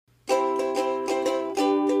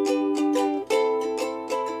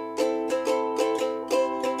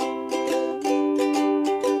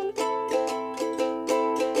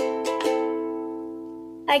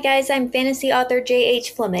Hi guys, I'm fantasy author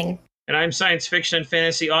J.H. Fleming. And I'm science fiction and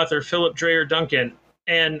fantasy author Philip Dreyer Duncan.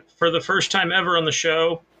 And for the first time ever on the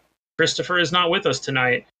show, Chrisafer is not with us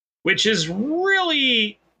tonight, which is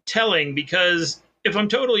really telling because, if I'm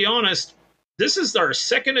totally honest, this is our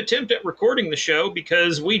second attempt at recording the show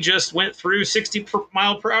because we just went through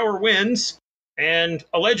 60-mile-per-hour winds and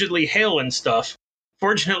allegedly hail and stuff.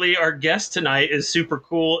 Fortunately, our guest tonight is super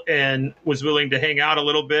cool and was willing to hang out a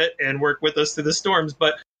little bit and work with us through the storms.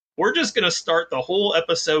 But we're just going to start the whole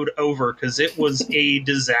episode over because it was a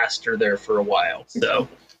disaster there for a while. So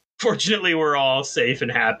fortunately, we're all safe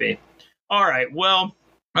and happy. All right. Well,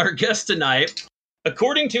 our guest tonight,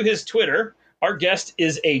 according to his Twitter, our guest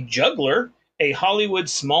is a juggler, a Hollywood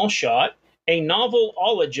small shot, a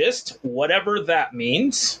novelologist, whatever that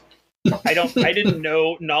means. I didn't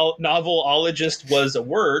know novelologist was a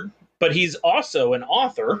word, but he's also an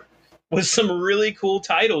author with some really cool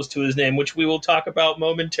titles to his name, which we will talk about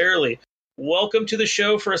momentarily. Welcome to the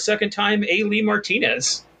show for a second time, A. Lee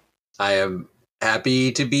Martinez. I am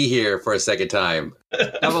happy to be here for a second time.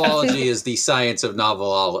 Novelology is the science of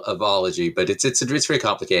novelology, but it's very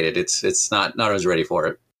complicated. It's not everyone's ready for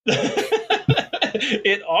it.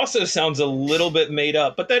 It also sounds a little bit made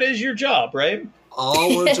up, but that is your job, right?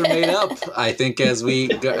 All words are made up. I think, as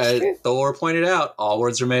Thor pointed out, all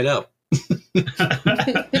words are made up.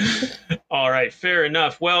 All right, fair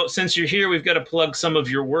enough. Well, since you're here, we've got to plug some of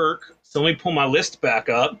your work. So let me pull my list back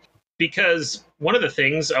up, because one of the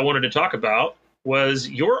things I wanted to talk about was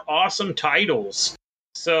your awesome titles.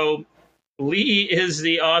 So Lee is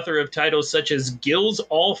the author of titles such as Gil's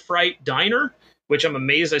All Fright Diner, which I'm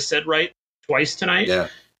amazed I said right twice tonight. Yeah.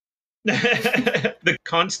 The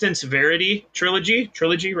Constance Verity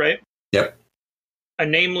trilogy, right? Yep. A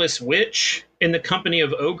Nameless Witch, In the Company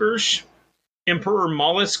of Ogres, Emperor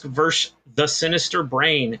Mollusk vs. the Sinister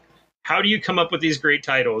Brain. How do you come up with these great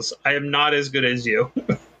titles? I am not as good as you.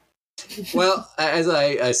 Well, as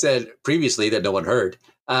I said previously that no one heard,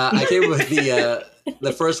 I came up with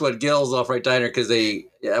the first one, Gil's All Fright Diner, because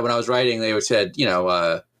when I was writing, they said,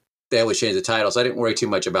 they always change the title, so I didn't worry too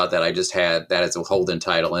much about that. I just had that as a hold-in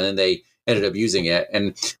title, and then they ended up using it.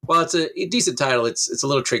 And while it's a decent title, it's a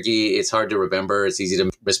little tricky. It's hard to remember. It's easy to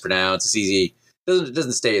mispronounce. It's easy. It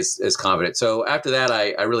doesn't stay as confident. So after that,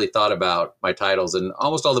 I really thought about my titles, and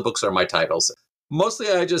almost all the books are my titles. Mostly,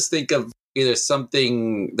 I just think of either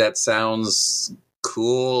something that sounds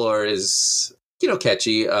cool or is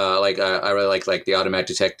catchy. I really like The Automatic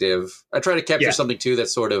Detective. I try to capture something too that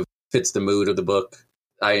sort of fits the mood of the book.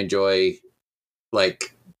 I enjoy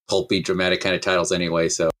pulpy, dramatic kind of titles anyway,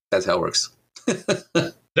 so that's how it works.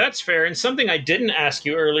 That's fair. And something I didn't ask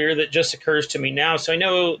you earlier that just occurs to me now. So I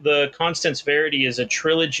know the Constance Verity is a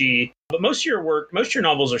trilogy, but most of your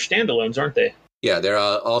novels are standalones, aren't they? Yeah, they're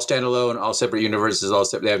all standalone, all separate universes.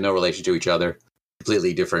 They have no relation to each other.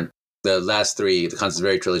 Completely different. The last three, the Constance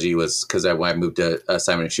Verity trilogy, was because I moved to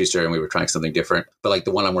Simon & Schuster and we were trying something different. But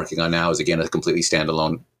the one I'm working on now is, again, a completely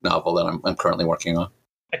standalone novel that I'm currently working on.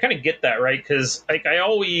 I kind of get that, right? Because I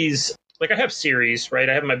always, I have series, right?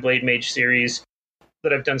 I have my Blade Mage series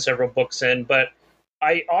that I've done several books in, but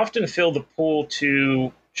I often feel the pull to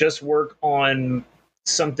just work on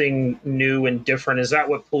something new and different. Is that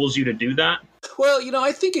what pulls you to do that? Well,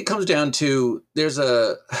 I think it comes down to there's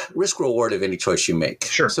a risk reward of any choice you make.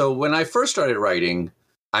 Sure. So when I first started writing,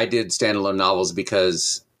 I did standalone novels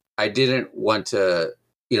because I didn't want to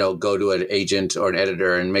go to an agent or an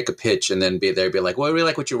editor and make a pitch and then be like, well, I really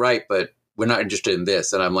like what you write, but we're not interested in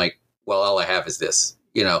this. And I'm like, well, all I have is this,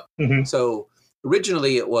 Mm-hmm. So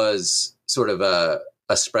originally it was sort of a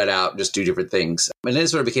spread out, just do different things. And then it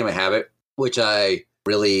sort of became a habit, which I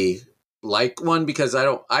really like. One, because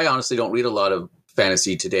I honestly don't read a lot of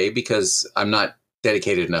fantasy today because I'm not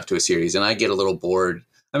dedicated enough to a series and I get a little bored.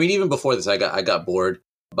 I mean, even before this, I got bored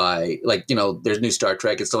by there's new Star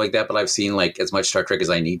Trek and stuff like that, but I've seen as much Star Trek as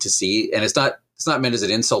I need to see. And it's not meant as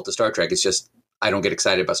an insult to Star Trek. It's just, I don't get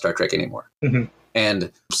excited about Star Trek anymore. Mm-hmm. And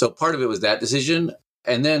so part of it was that decision.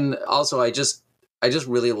 And then also I just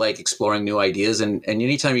really like exploring new ideas. And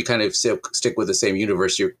anytime you kind of stick with the same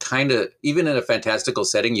universe, you're kind of, even in a fantastical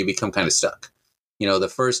setting, you become kind of stuck. The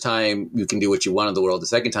first time you can do what you want in the world. The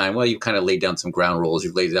second time, well, you've kind of laid down some ground rules.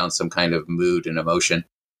 You've laid down some kind of mood and emotion.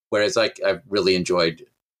 Whereas I've really enjoyed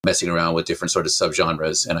messing around with different sort of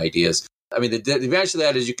subgenres and ideas. I mean, the advantage of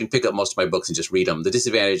that is you can pick up most of my books and just read them. The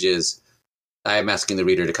disadvantage is I'm asking the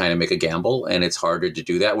reader to kind of make a gamble, and it's harder to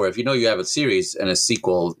do that. Where if you have a series and a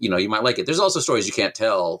sequel, you might like it. There's also stories you can't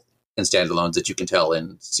tell in standalones that you can tell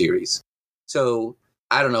in series. So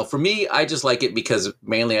I don't know. For me, I just like it because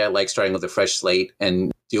mainly I like starting with a fresh slate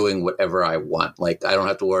and doing whatever I want. Like, I don't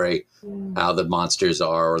have to worry how the monsters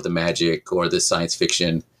are or the magic or the science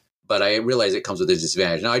fiction. But I realize it comes with a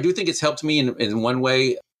disadvantage. Now, I do think it's helped me in one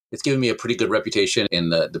way. It's given me a pretty good reputation in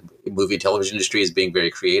the movie and television industry as being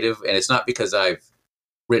very creative. And it's not because I've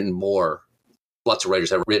written more. Lots of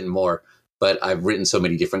writers have written more. But I've written so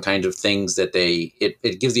many different kinds of things that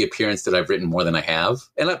it gives the appearance that I've written more than I have.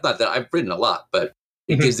 And not that I've written a lot, but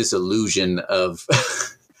it gives this illusion of,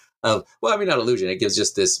 well, I mean, not illusion. It gives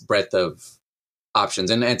just this breadth of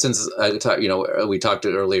options. And since we talked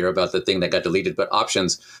earlier about the thing that got deleted, but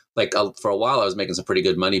options, like for a while, I was making some pretty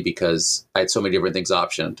good money because I had so many different things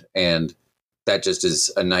optioned. And that just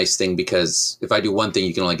is a nice thing because if I do one thing,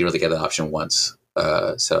 you can only really get the option once.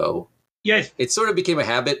 So yeah, it sort of became a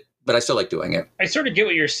habit, but I still like doing it. I sort of get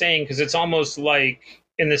what you're saying because it's almost like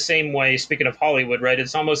in the same way, speaking of Hollywood, right?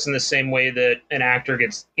 It's almost in the same way that an actor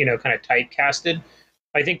gets, kind of typecasted.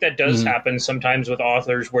 I think that does happen sometimes with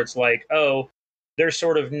authors where it's like, oh, they're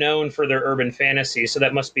sort of known for their urban fantasy, so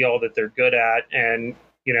that must be all that they're good at. And,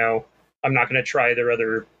 I'm not going to try their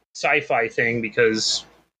other sci-fi thing because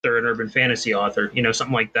they're an urban fantasy author,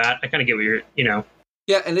 something like that. I kind of get what you're.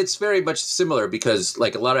 Yeah, and it's very much similar because,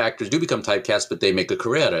 like, a lot of actors do become typecast, but they make a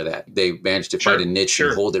career out of that. They manage to find a niche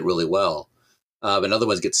and hold it really well. And other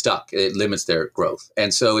ones get stuck. It limits their growth.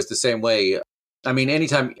 And so it's the same way. I mean,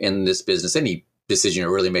 anytime in this business, any decision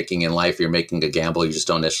you're really making in life, you're making a gamble. You just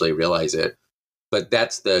don't necessarily realize it. But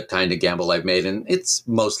that's the kind of gamble I've made, and it's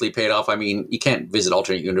mostly paid off. I mean, you can't visit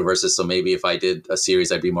alternate universes, so maybe if I did a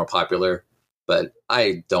series, I'd be more popular. But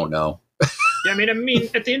I don't know. Yeah, I mean,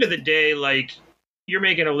 at the end of the day, like, you're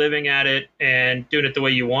making a living at it and doing it the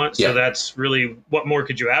way you want. So that's really, what more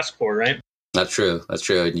could you ask for, right? That's true. That's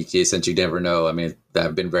true. And since you never know, I mean,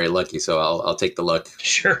 I've been very lucky, so I'll take the luck.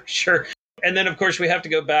 Sure. And then, of course, we have to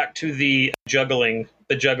go back to the juggling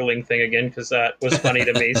thing again, because that was funny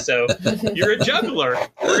to me. So you're a juggler.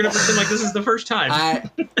 We're going to pretend like this is the first time.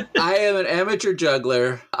 I am an amateur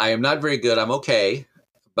juggler. I am not very good. I'm okay.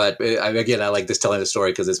 But I like this telling the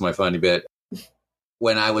story because it's my funny bit.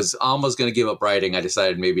 When I was almost going to give up writing, I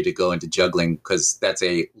decided maybe to go into juggling because that's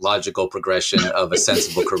a logical progression of a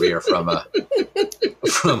sensible career from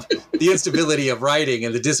the instability of writing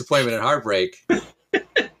and the disappointment and heartbreak.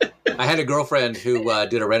 I had a girlfriend who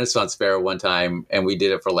did a Renaissance fair one time, and we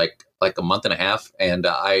did it for like a month and a half. And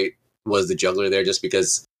I was the juggler there just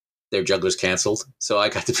because their jugglers canceled. So I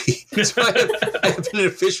got to be, so I have been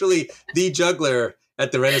officially the juggler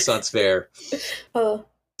at the Renaissance fair. Oh.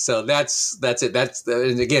 So that's it.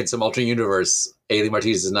 And again, some alternate universe. Ailey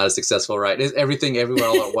Martinez is not a successful writer. It's everything, everywhere,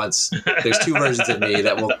 all at once. There's two versions of me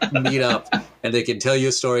that will meet up, and they can tell you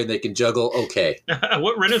a story, and they can juggle. Okay.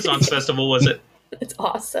 What Renaissance festival was it? It's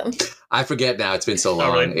awesome. I forget now. It's been so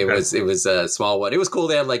long. Right. It was a small one. It was cool.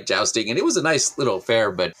 They had like jousting, and it was a nice little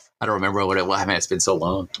fair, but I don't remember what it was. Man, it's been so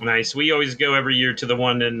long. Nice. We always go every year to the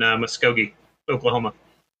one in Muskogee, Oklahoma.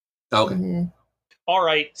 Okay. Mm-hmm. All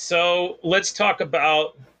right. So let's talk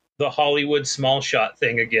about the Hollywood small shot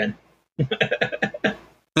thing again.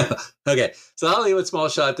 Okay. So the Hollywood small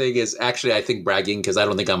shot thing is actually, I think, bragging because I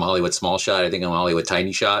don't think I'm Hollywood small shot. I think I'm Hollywood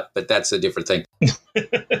tiny shot, but that's a different thing.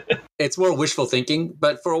 It's more wishful thinking.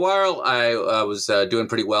 But for a while, I was doing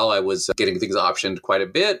pretty well. I was getting things optioned quite a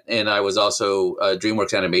bit. And I was also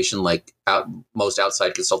DreamWorks Animation, most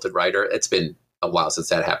outside consulted writer. It's been a while since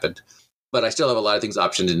that happened. But I still have a lot of things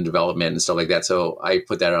optioned in development and stuff like that. So I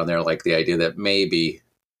put that on there, like the idea that maybe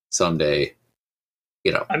someday,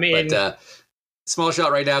 but small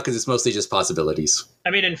shot right now because it's mostly just possibilities. I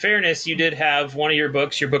mean, in fairness, you did have one of your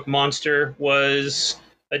books, your book Monster, was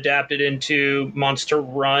adapted into Monster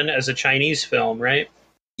Run as a Chinese film, right?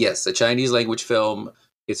 Yes, a Chinese language film.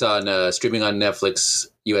 It's on streaming on Netflix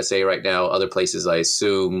USA right now. Other places, I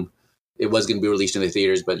assume. It was going to be released in the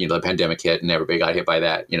theaters, but the pandemic hit and everybody got hit by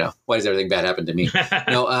that. Why does everything bad happen to me?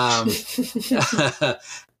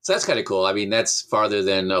 So that's kind of cool. I mean, that's farther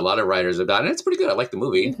than a lot of writers have done. And it's pretty good. I like the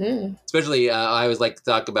movie. Mm-hmm. Especially, I always like to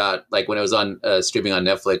talk about, like, when it was on streaming on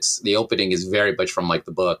Netflix, the opening is very much from, like,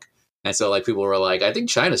 the book. And so, like, people were like, I think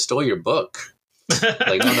China stole your book.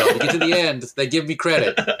 Like, no, we get to the end. They give me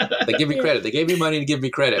credit. They give me credit. They gave me money to give me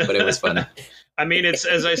credit, but it was funny. I mean, it's,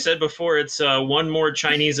 as I said before, it's one more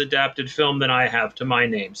Chinese adapted film than I have to my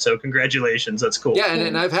name. So congratulations. That's cool. Yeah,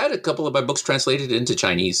 and I've had a couple of my books translated into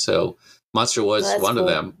Chinese. So Monster was one of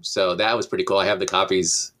them. So that was pretty cool. I have the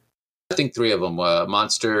copies. I think 3 of them.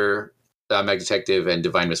 Monster, Mag Detective, and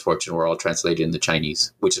Divine Misfortune were all translated into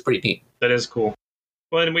Chinese, which is pretty neat. That is cool.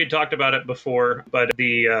 Well, and we talked about it before, but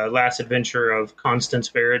the last adventure of Constance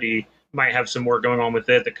Verity might have some more going on with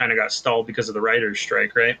it that kind of got stalled because of the writer's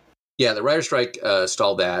strike, right? Yeah, the writer's strike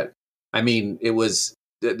stalled that. I mean, it was,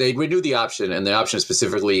 they renewed the option, and the option is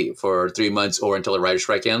specifically for 3 months or until the writer's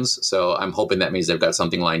strike ends. So I'm hoping that means they've got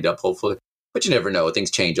something lined up, hopefully. But you never know.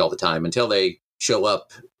 Things change all the time. Until they show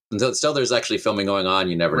up, until there's actually filming going on,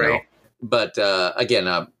 you never know. But again,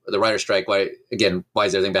 the writer's strike, why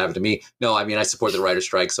is everything bad to me? No, I mean, I support the writer's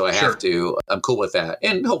strike, so I have to. I'm cool with that.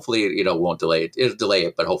 And hopefully, won't delay it. It'll delay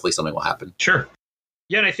it, but hopefully something will happen. Sure.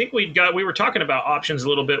 Yeah, and I think we were talking about options a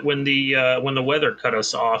little bit when the weather cut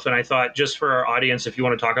us off, and I thought just for our audience, if you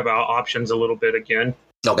want to talk about options a little bit again.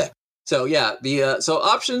 Okay. So yeah, so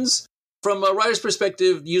options from a writer's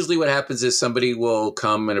perspective, usually what happens is somebody will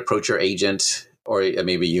come and approach your agent, or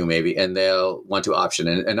maybe you, and they'll want to option.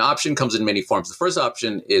 And an option comes in many forms. The first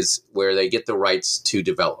option is where they get the rights to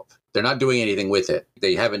develop. They're not doing anything with it.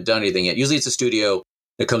 They haven't done anything yet. Usually it's a studio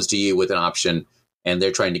that comes to you with an option, and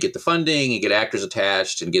they're trying to get the funding and get actors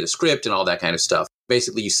attached and get a script and all that kind of stuff.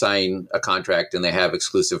 Basically, you sign a contract and they have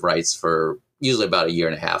exclusive rights for usually about a year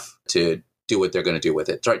and a half to do what they're going to do with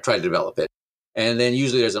it, try to develop it. And then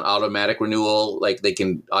usually there's an automatic renewal, like they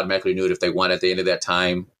can automatically renew it if they want at the end of that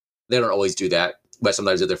time. They don't always do that, but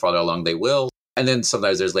sometimes if they're farther along, they will. And then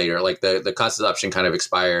sometimes there's later, like the Constance option kind of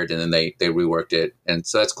expired and then they reworked it. And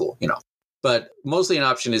so that's cool, But mostly an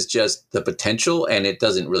option is just the potential, and it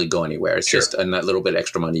doesn't really go anywhere. It's just a little bit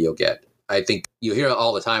extra money you'll get. I think you hear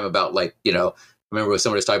all the time about I remember when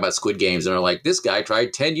somebody was talking about Squid Games and they're like, this guy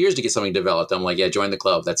tried 10 years to get something developed. I'm like, yeah, join the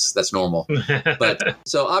club. That's normal. But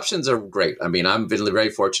so options are great. I mean, I've been very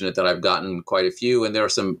fortunate that I've gotten quite a few, and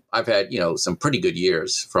I've had, some pretty good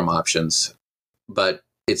years from options, but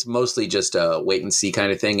it's mostly just a wait and see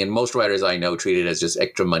kind of thing. And most writers I know treat it as just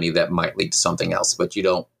extra money that might lead to something else, but you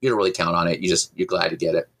don't really count on it. You're glad to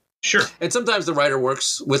get it. Sure. And sometimes the writer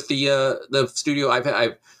works with the studio.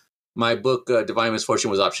 My book, Divine Misfortune,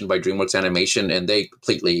 was optioned by DreamWorks Animation, and they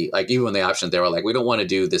completely, even when they optioned, they were like, we don't want to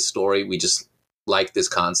do this story. We just like this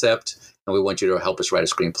concept, and we want you to help us write a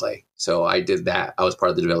screenplay. So I did that. I was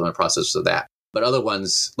part of the development process of that. But other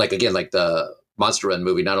ones, like the Monster Run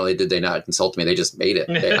movie, not only did they not consult me, they just made it.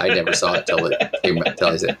 I never saw it till it came out.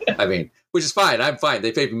 I mean, which is fine. I'm fine.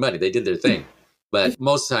 They paid me money. They did their thing. But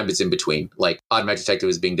most of the time it's in between. Like Automatic Detective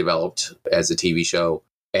is being developed as a TV show,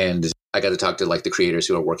 and I got to talk to the creators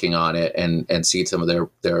who are working on it and see some of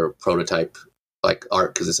their prototype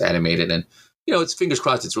art because it's animated, and it's fingers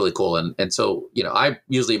crossed it's really cool. And so I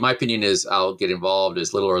usually, my opinion is I'll get involved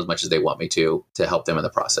as little or as much as they want me to help them in the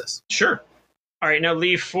process. Sure. All right, now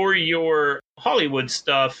Lee, for your Hollywood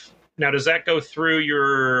stuff, now does that go through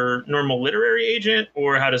your normal literary agent,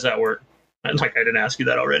 or how does that work? I didn't ask you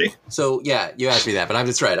that already. So yeah, you asked me that, but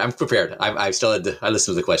that's right. I'm prepared. I listened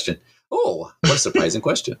to the question. Oh, what a surprising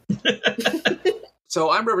question. So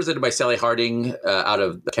I'm represented by Sally Harding out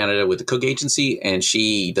of Canada with the Cook Agency, and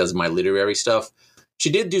she does my literary stuff. She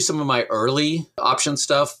did do some of my early option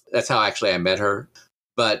stuff. That's how actually I met her.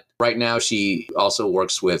 But right now she also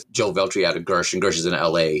works with Joe Veltri out of Gersh, and Gersh is an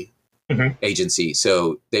LA agency.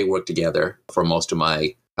 So they work together for most of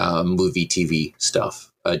my movie, TV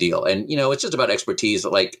stuff deal. And, it's just about expertise.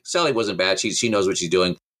 Sally wasn't bad. She knows what she's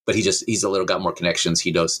doing, but he's a little got more connections.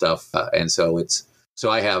 He knows stuff. And so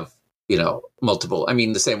I have, multiple,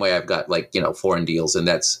 the same way I've got foreign deals,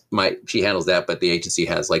 and she handles that, but the agency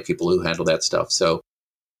has people who handle that stuff. So,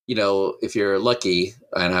 if you're lucky,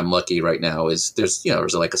 and I'm lucky right now, there's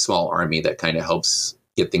a small army that kind of helps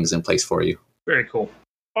get things in place for you. Very cool.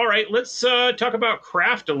 All right, let's talk about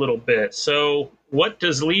craft a little bit. So what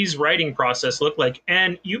does Lee's writing process look like?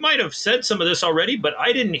 And you might have said some of this already, but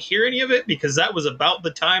I didn't hear any of it because that was about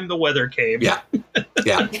the time the weather came. Yeah.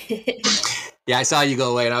 Yeah. Yeah, I saw you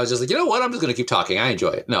go away, and I was just like, you know what? I'm just going to keep talking. I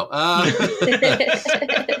enjoy it. No.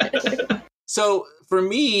 So for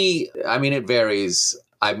me, it varies.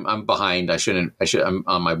 I'm behind. I'm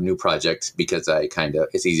on my new project because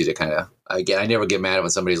it's easy to I never get mad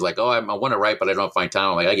when somebody's like, oh, I want to write, but I don't find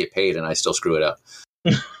time. I'm like, I get paid and I still screw it up.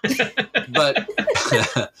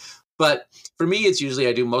 But for me, it's usually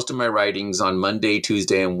I do most of my writings on Monday,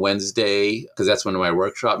 Tuesday, and Wednesday, because that's when my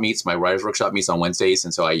writer's workshop meets on Wednesdays.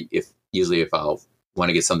 And so if I'll want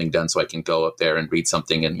to get something done so I can go up there and read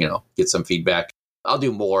something and, get some feedback, I'll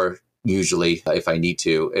do more usually if I need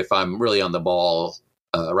to. If I'm really on the ball,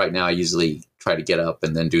 right now, I usually try to get up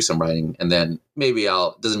and then do some writing, and then maybe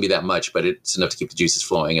doesn't be that much, but it's enough to keep the juices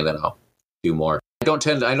flowing, and then I'll do more.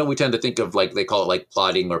 I know we tend to think of they call it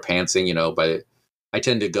plotting or pantsing, but I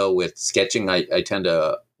tend to go with sketching. I tend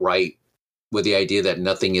to write with the idea that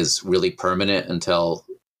nothing is really permanent until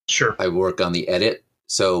I work on the edit.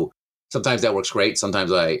 So sometimes that works great.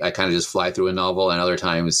 Sometimes I kind of just fly through a novel, and other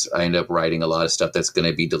times I end up writing a lot of stuff that's going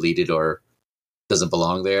to be deleted or doesn't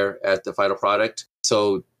belong there at the final product.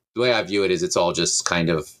 So the way I view it is it's all just kind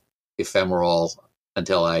of ephemeral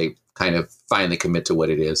until I kind of finally commit to what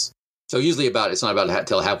it is. So usually it's not about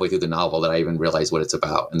until halfway through the novel that I even realize what it's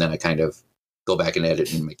about. And then I kind of go back and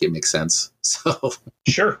edit and make it make sense. So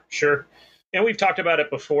Sure. And we've talked about it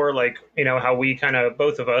before, like, how we kind of,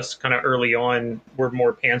 both of us kind of early on were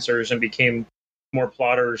more pantsers and became more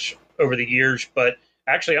plotters over the years. But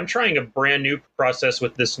actually, I'm trying a brand new process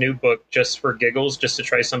with this new book just for giggles, just to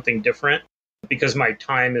try something different because my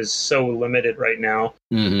time is so limited right now.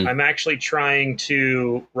 mm-hmm. I'm actually trying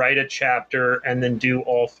to write a chapter and then do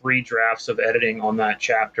all 3 drafts of editing on that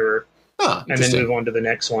chapter and then move on to the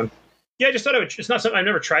next one. Yeah, I just thought it's not something, I've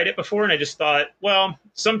never tried it before. And I just thought, well,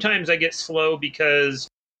 sometimes I get slow because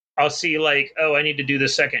I'll see like, oh, I need to do the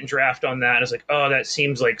second draft on that. It's like, oh, that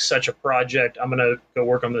seems like such a project. I'm going to go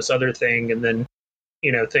work on this other thing. And then,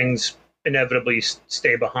 things inevitably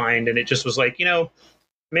stay behind. And it just was like,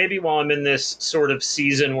 maybe while I'm in this sort of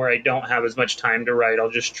season where I don't have as much time to write,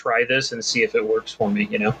 I'll just try this and see if it works for me,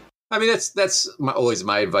 I mean, that's always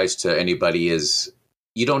my advice to anybody is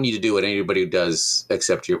you don't need to do what anybody does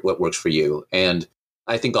except what works for you. And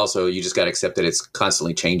I think also you just got to accept that it's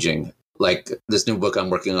constantly changing. Like this new book I'm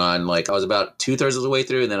working on, like I was about 2/3 of the way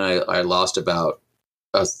through, and then I lost about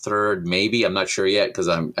a third, maybe. I'm not sure yet because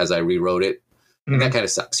as I rewrote it. Mm-hmm. And that kind of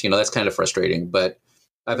sucks. That's kind of frustrating. But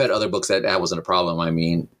I've had other books that wasn't a problem. I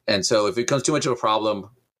mean, and so if it becomes too much of a problem,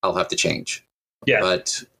 I'll have to change. Yeah.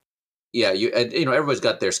 But yeah, everybody's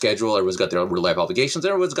got their schedule. Everyone's got their real life obligations.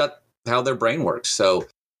 Everyone's got how their brain works. So,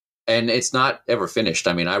 and it's not ever finished.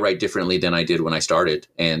 I mean, I write differently than I did when I started,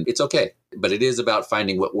 and it's okay. But it is about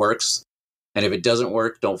finding what works. And if it doesn't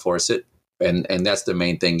work, don't force it. And that's the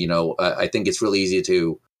main thing. I think it's really easy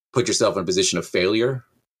to put yourself in a position of failure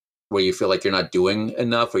where you feel like you're not doing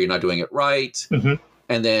enough or you're not doing it right. Mm-hmm.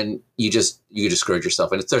 And then you discourage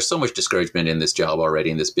yourself. And there's so much discouragement in this job already,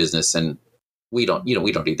 in this business. And we don't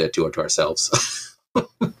need that to ourselves.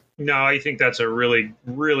 No, I think that's a really,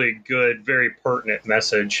 really good, very pertinent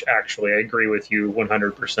message, actually. I agree with you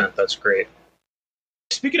 100%. That's great.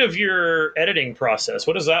 Speaking of your editing process,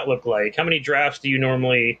 what does that look like? How many drafts do you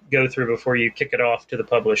normally go through before you kick it off to the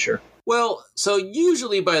publisher? Well, so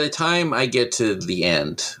usually by the time I get to the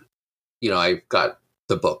end, I've got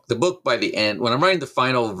the book. The book by the end, when I'm writing the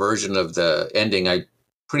final version of the ending, I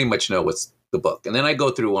pretty much know what's the book. And then I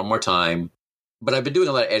go through one more time. But I've been doing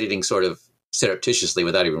a lot of editing sort of surreptitiously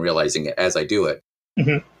without even realizing it as I do it.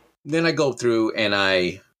 Mm-hmm. Then I go through and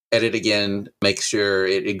I edit again, make sure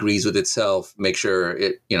it agrees with itself, make sure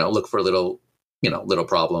it, look for little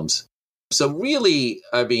problems. So really,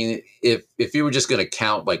 I mean, if you were just going to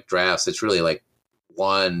count like drafts, it's really like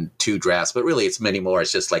 1-2 drafts, but really it's many more.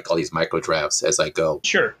 It's just like all these micro drafts as I go.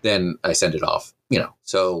 Sure. Then I send it off,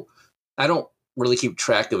 So I don't really keep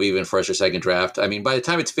track of even first or second draft. I mean, by the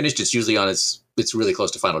time it's finished, it's usually it's really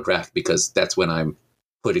close to final draft because that's when I'm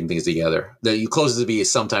putting things together. The closest to be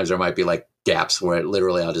sometimes there might be like gaps where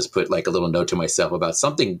literally I'll just put like a little note to myself about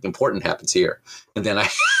something important happens here. And then I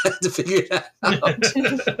have to figure that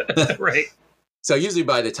out. Right. So usually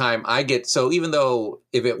by the time so even though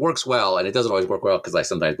if it works well, and it doesn't always work well because I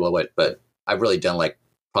sometimes blow it, but I've really done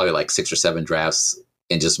probably 6 or 7 drafts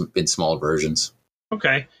in small versions.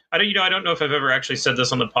 Okay. I don't know if I've ever actually said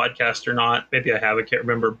this on the podcast or not. Maybe I have, I can't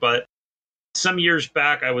remember. But some years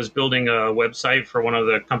back, I was building a website for one of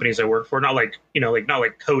the companies I work for. Not like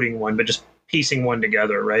coding one, but just piecing one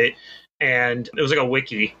together, right? And it was like a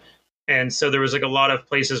wiki. And so there was like a lot of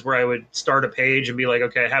places where I would start a page and be like,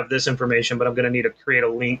 okay, I have this information, but I'm going to need to create a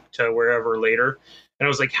link to wherever later. And I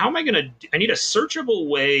was like, how am I going to, I need a searchable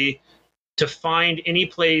way to find any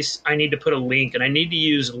place I need to put a link. And I need to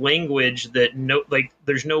use language that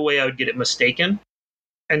there's no way I would get it mistaken.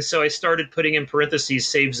 And so I started putting in parentheses,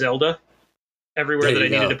 save Zelda everywhere that I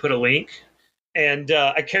needed to put a link. And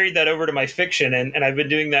I carried that over to my fiction, and I've been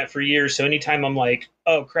doing that for years. So anytime I'm like,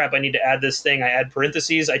 oh, crap, I need to add this thing, I add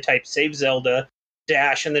parentheses, I type save Zelda,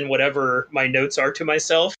 dash, and then whatever my notes are to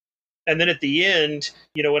myself. And then at the end,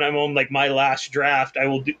 when I'm on like my last draft, I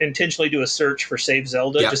will intentionally do a search for save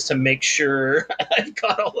Zelda just to make sure I've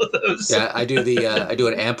got all of those. Yeah, I do I do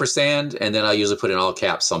an ampersand, and then I'll usually put in all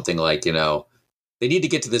caps something like, they need to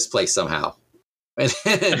get to this place somehow. And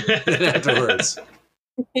then afterwards.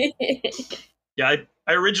 Yeah,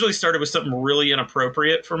 I originally started with something really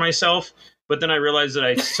inappropriate for myself, but then I realized that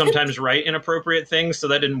I sometimes write inappropriate things, so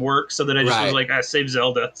that didn't work. So then I just was like, save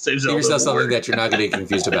Zelda. Save Zelda. Give yourself something that you're not going to get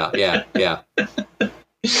confused about. Yeah, yeah.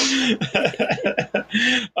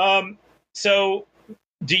 So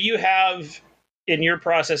Do you have in your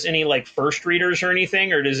process any like first readers or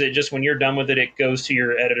anything, or does it just when you're done with it, it goes to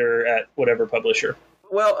your editor at whatever publisher?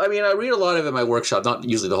 Well, I mean, I read a lot of it in my workshop, not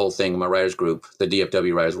usually the whole thing. My writers group, the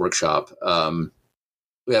DFW Writers Workshop.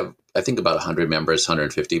 We have, I think, about 100 members,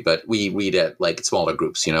 150, but we read at like smaller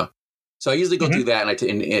groups, you know. So I usually go through that, and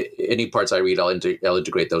in any parts I read, I'll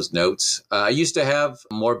integrate those notes. I used to have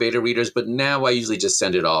more beta readers, but now I usually just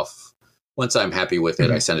send it off. Once I'm happy with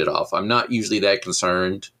it, I send it off. I'm not usually that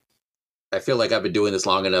concerned. I feel like I've been doing this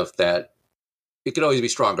long enough that it could always be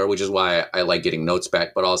stronger, which is why I like getting notes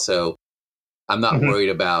back. But also, I'm not worried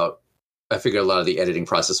about, I figure a lot of the editing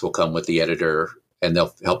process will come with the editor, and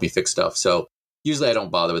they'll help me fix stuff. So usually I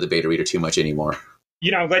don't bother with the beta reader too much anymore.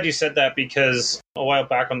 You know, I'm glad you said that, because a while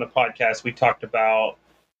back on the podcast, we talked about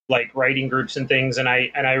like writing groups and things. And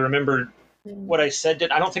I remember what I said.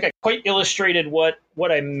 I don't think I quite illustrated what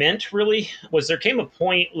I meant really. Was there came a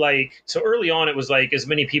point like, so early on, it was like as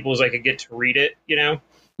many people as I could get to read it, you know?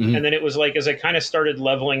 And then it was like, as I kind of started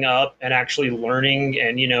leveling up and actually learning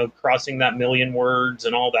and, you know, crossing that million words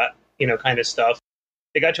and all that, you know, kind of stuff,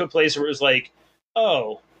 it got to a place where it was like,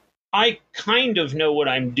 oh, I kind of know what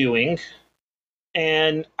I'm doing.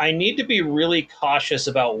 And I need to be really cautious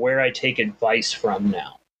about where I take advice from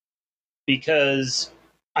now, because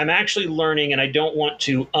I'm actually learning and I don't want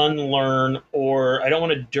to unlearn, or I don't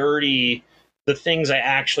want to dirty the things I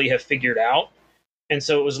actually have figured out. And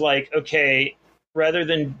so it was like, okay, rather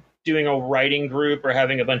than doing a writing group or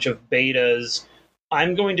having a bunch of betas,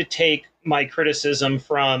 I'm going to take my criticism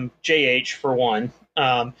from JH for one,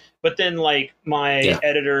 but then like my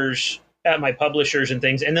editors at my publishers and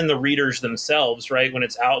things, and then the readers themselves, right? When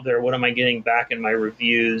it's out there, what am I getting back in my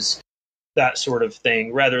reviews, that sort of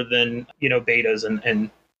thing, rather than, you know, betas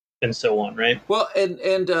and so on, right? Well,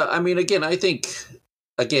 and I mean, again, I think,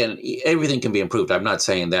 everything can be improved. I'm not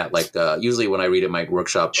saying that, like, usually when I read at my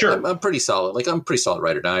workshop, sure. I'm pretty solid. Like, I'm a pretty solid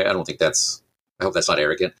writer now. I don't think I hope that's not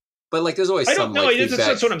arrogant. But like, there's always some. No,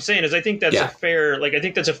 that's what I'm saying. Is I think that's a fair. Like, I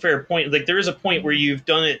think that's a fair point. Like, there is a point where you've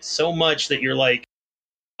done it so much that you're like,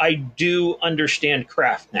 I do understand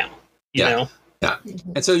craft now. You know. Yeah,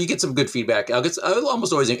 and so you get some good feedback. I'll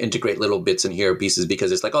almost always integrate little bits in here, pieces,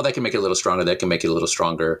 because it's like, oh, that can make it a little stronger. That can make it a little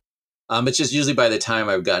stronger. It's just usually by the time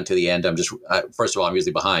I've gotten to the end, I'm just first of all, I'm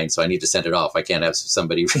usually behind, so I need to send it off. I can't have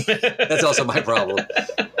somebody. That's also my problem.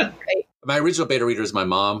 Right. My original beta reader is my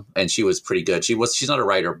mom, and she was pretty good. She's not a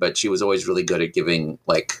writer, but she was always really good at giving,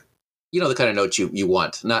 like, you know, the kind of notes you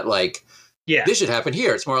want. Not like, this should happen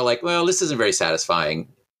here. It's more like, well, this isn't very satisfying,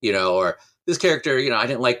 you know, or this character, you know, I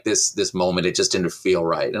didn't like this moment. It just didn't feel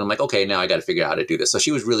right. And I'm like, okay, now I got to figure out how to do this. So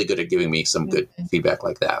she was really good at giving me some good feedback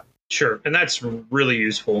like that. Sure. And that's really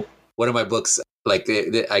useful. One of my books, like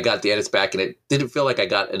I got the edits back and it didn't feel like I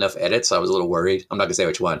got enough edits. So I was a little worried. I'm not gonna say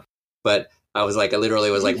which one, but I was like, I literally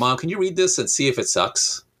was like, Mom, can you read this and see if it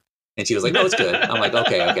sucks? And she was like, no, it's good. I'm like,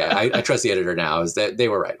 okay. I trust the editor now. Is that they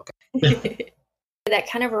were right. Okay. That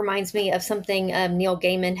kind of reminds me of something Neil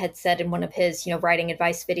Gaiman had said in one of his, you know, writing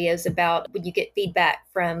advice videos about when you get feedback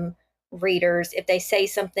from readers, if they say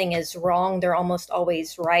something is wrong, they're almost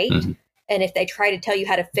always right. And if they try to tell you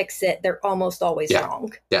how to fix it, they're almost always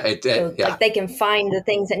wrong. Like they can find the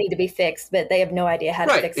things that need to be fixed, but they have no idea how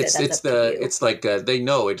to fix it. It's like they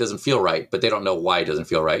know it doesn't feel right, but they don't know why it doesn't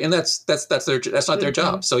feel right, and that's not their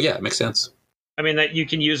job. So yeah, it makes sense. I mean, that you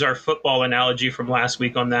can use our football analogy from last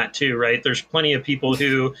week on that too, right? There's plenty of people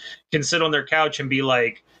who can sit on their couch and be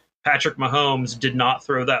like, Patrick Mahomes did not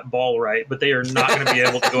throw that ball right, but they are not going to be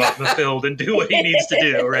able to go out in the field and do what he needs to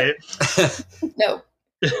do, right? No.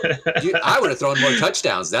 I would have thrown more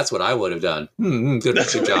touchdowns. That's what I would have done. Good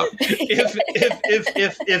job.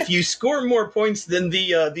 If you score more points than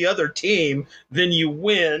the other team, then you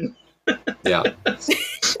win. Yeah.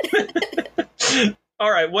 All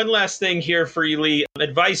right, one last thing here for you, Lee.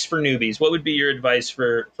 Advice for newbies. What would be your advice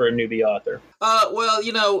for a newbie author? Well,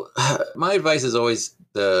 you know, my advice is always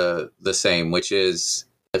the same, which is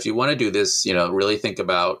if you want to do this, you know, really think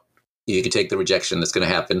about, you can take the rejection that's going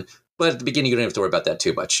to happen. But at the beginning, you don't have to worry about that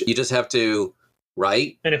too much. You just have to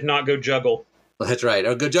write. And if not, go juggle. That's right.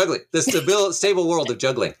 Or go juggling. The stable world of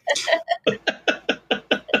juggling.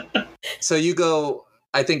 So you go,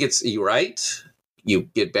 I think you write, you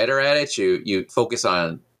get better at it, you focus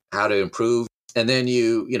on how to improve, and then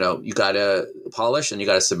you got to polish and you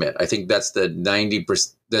got to submit. I think that's the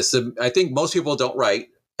 90%. I think most people don't write,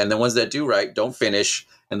 and the ones that do write don't finish,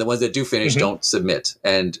 and the ones that do finish don't submit.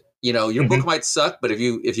 And you know, your book might suck, but if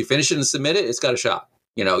you finish it and submit it, it's got a shot.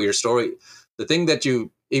 You know, your story, the thing that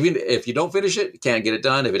even if you don't finish it, you can't get it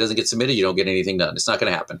done. If it doesn't get submitted, you don't get anything done. It's not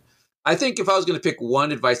going to happen. I think if I was going to pick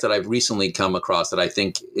one advice that I've recently come across that I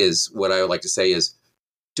think is what I would like to say is,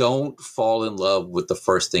 don't fall in love with the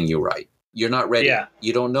first thing you write. You're not ready. Yeah.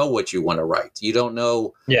 You don't know what you want to write. You don't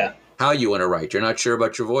know how you want to write. You're not sure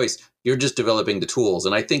about your voice. You're just developing the tools.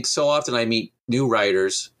 And I think so often I meet new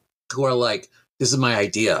writers who are like, this is my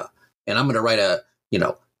idea, and I'm going to write a,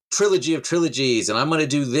 trilogy of trilogies, and I'm going to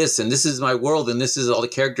do this, and this is my world, and this is all the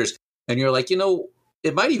characters. And you're like,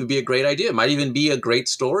 it might even be a great idea. It might even be a great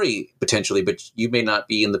story potentially, but you may not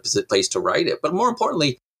be in the place to write it. But more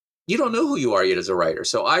importantly, you don't know who you are yet as a writer.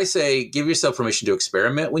 So I say, give yourself permission to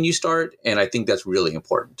experiment when you start. And I think that's really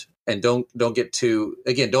important. And don't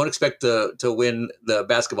expect to win the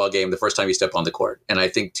basketball game the first time you step on the court. And I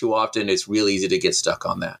think too often it's really easy to get stuck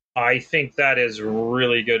on that. I think that is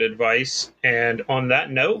really good advice. And on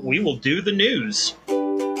that note, we will do the news.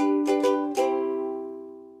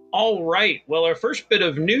 All right. Well, our first bit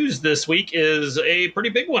of news this week is a pretty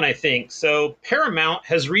big one, I think. So Paramount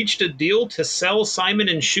has reached a deal to sell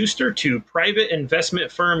Simon & Schuster to private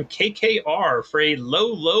investment firm KKR for a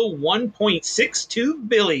low 1.62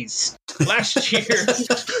 billies. Last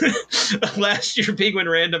year, Penguin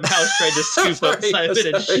Random House tried to scoop up Simon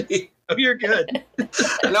 & Schuster. Oh, you're good.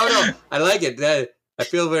 No, I like it. I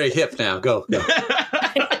feel very hip now. Go.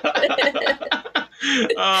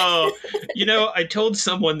 Oh, I told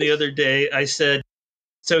someone the other day, I said,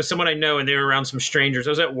 so someone I know, and they were around some strangers. I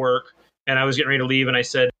was at work and I was getting ready to leave, and I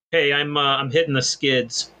said, hey, I'm hitting the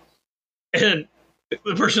skids. And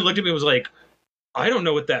the person looked at me and was like, I don't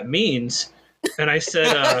know what that means. And I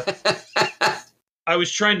said, I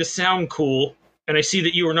was trying to sound cool, and I see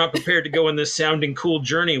that you were not prepared to go on this sounding cool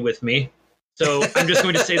journey with me. So I'm just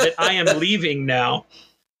going to say that I am leaving now.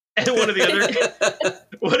 And one of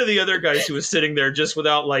the other guys who was sitting there, just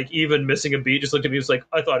without even missing a beat, just looked at me and was like,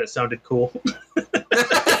 I thought it sounded cool.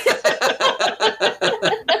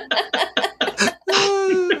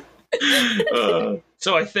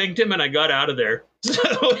 So I thanked him and I got out of there.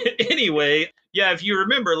 So anyway, if you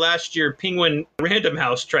remember last year, Penguin Random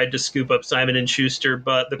House tried to scoop up Simon & Schuster,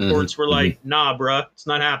 but the courts were like, nah, bruh, it's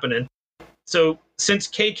not happening. So since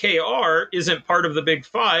KKR isn't part of the Big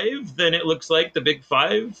Five, then it looks like the Big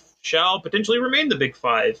Five shall potentially remain the Big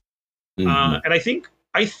Five. And I think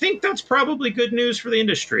that's probably good news for the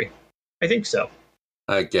industry. I think so.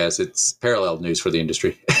 I guess it's parallel news for the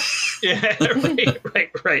industry. Yeah,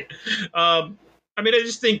 right. I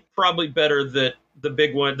just think probably better that the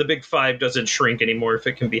Big Five doesn't shrink anymore if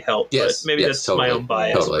it can be helped. Yes, but maybe that's totally, my own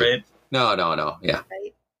bias, totally. Right? No, yeah.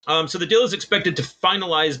 So the deal is expected to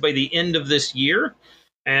finalize by the end of this year,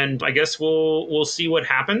 and I guess we'll see what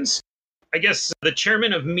happens. I guess the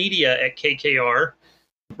chairman of media at KKR,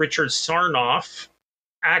 Richard Sarnoff,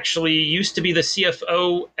 actually used to be the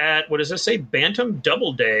CFO at, Bantam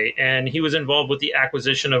Doubleday, and he was involved with the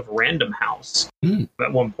acquisition of Random House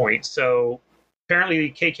at one point. So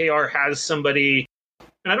apparently KKR has somebody,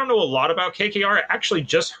 and I don't know a lot about KKR. I actually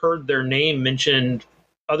just heard their name mentioned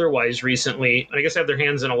otherwise recently. I guess they have their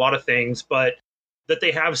hands in a lot of things, but that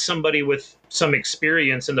they have somebody with some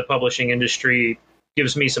experience in the publishing industry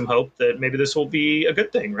gives me some hope that maybe this will be a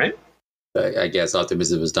good thing, right? I guess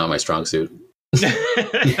optimism is not my strong suit.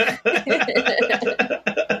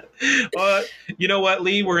 You know what,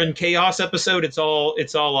 Lee? We're in chaos episode. It's all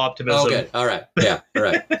optimism. Okay. All right. Yeah. All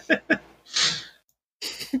right.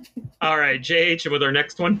 All right, JH, with our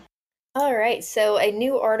next one. All right, so a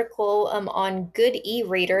new article on Good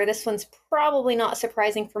E-Reader. This one's probably not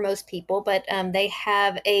surprising for most people, but they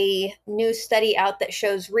have a new study out that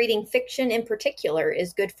shows reading fiction in particular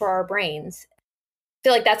is good for our brains. I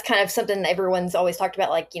feel like that's kind of something everyone's always talked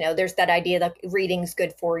about. There's that idea that reading's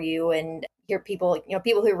good for you, and hear people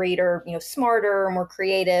who read are, smarter, more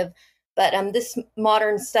creative. But this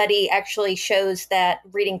modern study actually shows that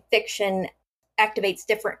reading fiction activates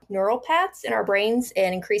different neural paths in our brains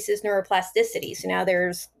and increases neuroplasticity. So now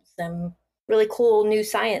there's some really cool new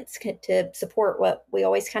science to support what we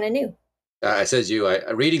always kind of knew. I says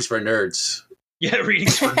readings for nerds. Yeah,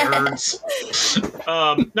 readings for nerds.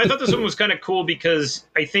 I thought this one was kind of cool because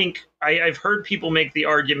I think I've heard people make the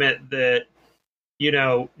argument that,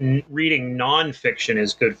 reading nonfiction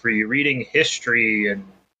is good for you. Reading history and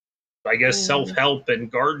I guess self-help and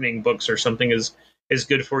gardening books or something is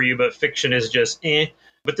good for you, but fiction is just eh.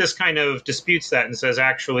 But this kind of disputes that and says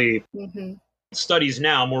actually studies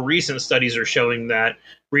now, more recent studies are showing that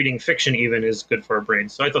reading fiction even is good for our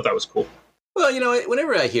brains. So I thought that was cool. Well,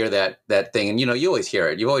 whenever I hear that thing, and you always hear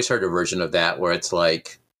it, you've always heard a version of that where it's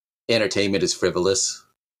like entertainment is frivolous.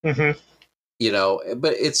 But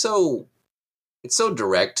it's so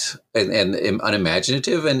direct and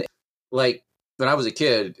unimaginative. And like when I was a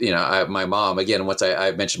kid, my mom, again, once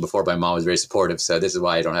I mentioned before, my mom was very supportive. So this is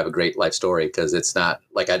why I don't have a great life story, because it's not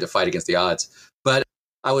like I had to fight against the odds. But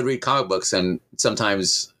I would read comic books, and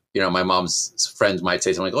sometimes, my mom's friends might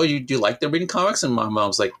say something like, "Oh, do you like them reading comics?" And my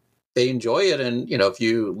mom's like, "They enjoy it." And, if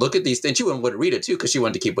you look at these things, she would read it too, because she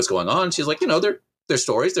wanted to keep what's going on. She's like, they're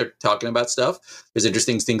stories. They're talking about stuff. There's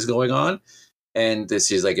interesting things going on. And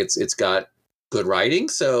she's like, it's got good writing.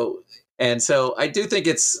 So I do think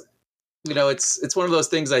it's one of those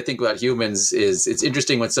things I think about humans is it's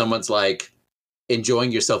interesting when someone's like,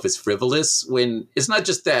 enjoying yourself is frivolous, when it's not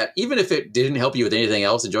just that. Even if it didn't help you with anything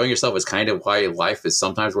else, enjoying yourself is kind of why life is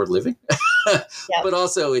sometimes worth living. Yep. But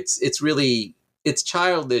also it's really, it's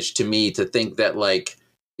childish to me to think that, like,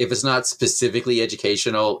 if it's not specifically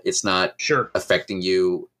educational, it's not affecting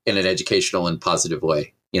you in an educational and positive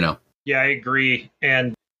way, Yeah, I agree.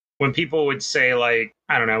 And when people would say, like,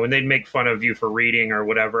 I don't know, when they'd make fun of you for reading or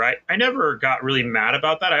whatever, I never got really mad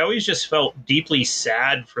about that. I always just felt deeply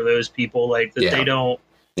sad for those people, like, that they don't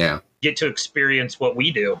get to experience what we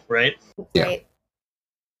do, right? Yeah. Right.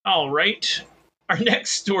 All right. Our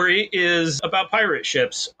next story is about pirate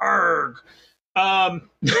ships. Arg. There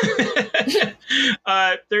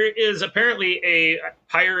is apparently a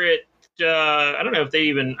pirate. I don't know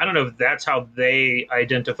if that's how they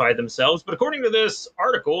identify themselves, but according to this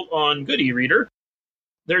article on Good eReader,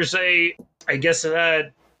 there's a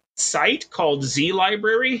site called Z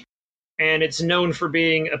Library, and it's known for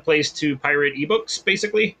being a place to pirate ebooks,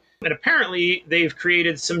 basically. And apparently, they've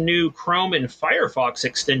created some new Chrome and Firefox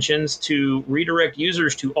extensions to redirect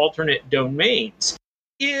users to alternate domains.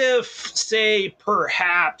 If, say,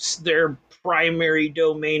 perhaps their primary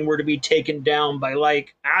domain were to be taken down by,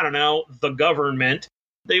 like, I don't know, the government,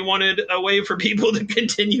 they wanted a way for people to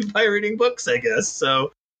continue pirating books, I guess.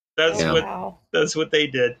 So that's what they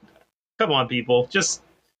did. Come on, people.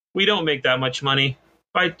 We don't make that much money.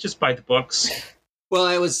 Just buy the books. Well,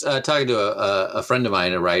 I was talking to a friend of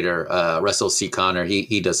mine, a writer, Russell C. Connor.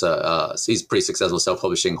 He does he's pretty successful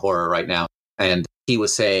self-publishing horror right now. And he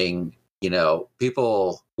was saying,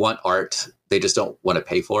 people want art. They just don't want to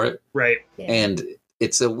pay for it. Right. Yeah. And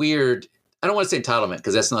it's a weird, I don't want to say entitlement,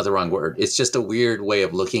 because that's not the wrong word. It's just a weird way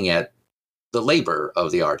of looking at the labor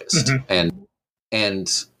of the artist. Mm-hmm.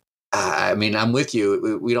 And I mean, I'm with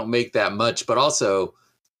you. We don't make that much, but also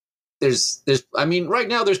right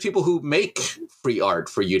now there's people who make free art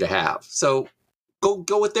for you to have. So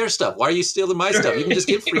go with their stuff. Why are you stealing my stuff? You can just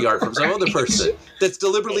get free art from some other person that's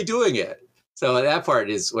deliberately doing it. So that part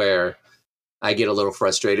is where I get a little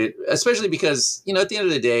frustrated, especially because, at the end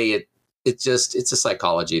of the day, it's a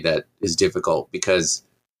psychology that is difficult, because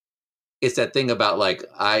it's that thing about, like,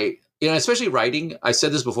 especially writing. I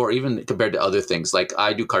said this before, even compared to other things, like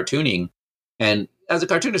I do cartooning, and as a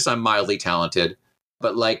cartoonist, I'm mildly talented.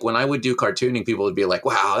 But, like, when I would do cartooning, people would be like,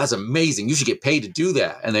 "Wow, that's amazing! You should get paid to do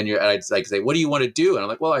that." And then I'd like say, "What do you want to do?" And I'm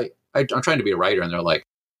like, "Well, I'm trying to be a writer." And they're like,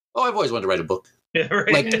 "Oh, I've always wanted to write a book." Yeah,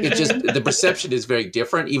 right. Like, it just, the perception is very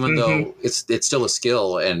different, even though it's still a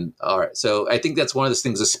skill and art. So I think that's one of those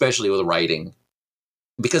things, especially with writing,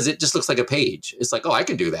 because it just looks like a page. It's like, oh, I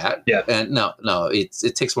can do that. Yeah. And no, it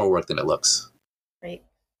takes more work than it looks. Right.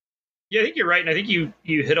 Yeah, I think you're right. And I think you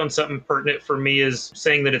hit on something pertinent for me, is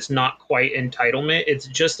saying that it's not quite entitlement. It's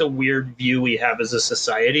just a weird view we have as a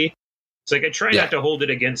society. It's like, I try not to hold it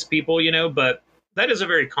against people, but that is a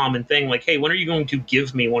very common thing. Like, hey, when are you going to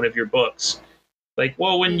give me one of your books? Like,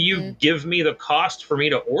 well, when you give me the cost for me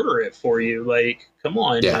to order it for you, like, come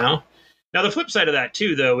on now. Now, the flip side of that,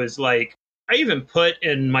 too, though, is, like, I even put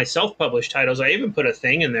in my self-published titles, I even put a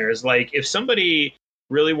thing in there, is like, if somebody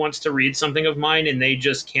really wants to read something of mine and they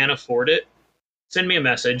just can't afford it, send me a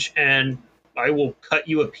message and I will cut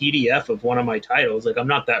you a PDF of one of my titles. Like, I'm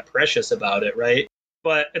not that precious about it, right?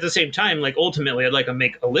 But at the same time, like, ultimately, I'd like to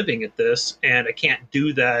make a living at this, and I can't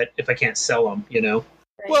do that if I can't sell them,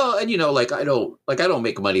 Well, and I don't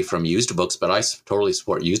make money from used books, but I totally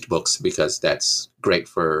support used books, because that's great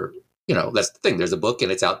for, that's the thing. There's a book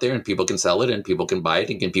and it's out there and people can sell it and people can buy it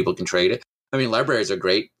and people can trade it. I mean, libraries are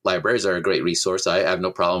great. Libraries are a great resource. I have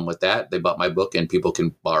no problem with that. They bought my book and people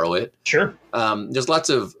can borrow it. Sure. There's lots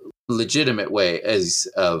of legitimate ways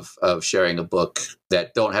of sharing a book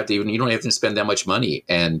that you don't have to spend that much money.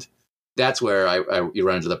 And that's where you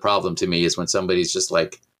run into the problem, to me, is when somebody's just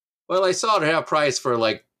like, well, I saw it at a price for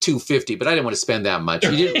like $250, but I didn't want to spend that much.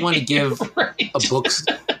 You didn't want to give a book.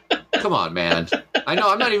 Come on, man. I know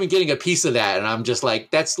I'm not even getting a piece of that. And I'm just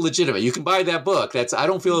like, that's legitimate. You can buy that book. I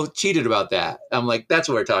don't feel cheated about that. I'm like, that's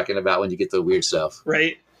what we're talking about when you get the weird stuff.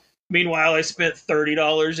 Right. Meanwhile, I spent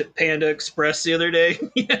 $30 at Panda Express the other day.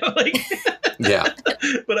 Yeah.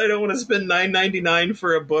 But I don't want to spend $9.99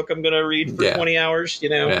 for a book I'm going to read for 20 hours.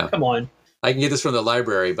 Come on. I can get this from the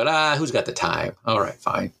library, but who's got the time? All right,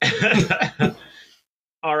 fine.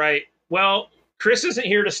 All right. Well, Chris isn't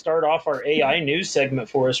here to start off our AI news segment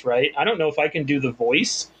for us, right? I don't know if I can do the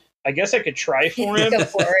voice. I guess I could try for him. Go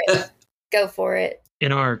for it. Go for it.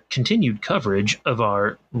 In our continued coverage of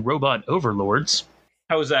our robot overlords.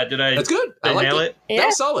 How was that? That's good. I nail it? Yeah. That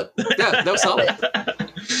was solid. Yeah, that was solid.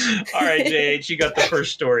 All right, JH, you got the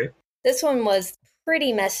first story. This one was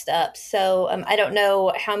pretty messed up. So I don't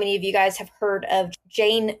know how many of you guys have heard of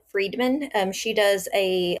Jane Friedman. She does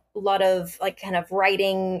a lot of like kind of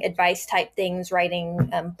writing advice type things,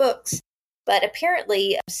 writing books. But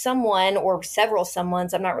apparently someone or several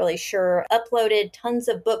someones, I'm not really sure, uploaded tons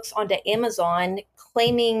of books onto Amazon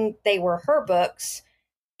claiming they were her books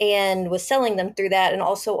and was selling them through that, and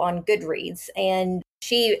also on Goodreads. And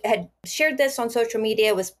she had shared this on social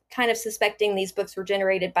media, was kind of suspecting these books were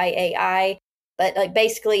generated by AI. But like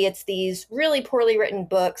basically it's these really poorly written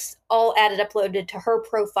books, all uploaded to her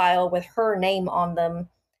profile with her name on them.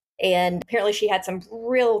 And apparently she had some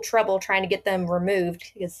real trouble trying to get them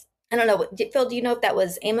removed because, I don't know, Phil, do you know if that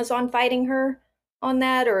was Amazon fighting her on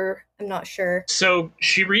that, or I'm not sure. So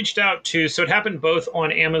she reached out to, so it happened both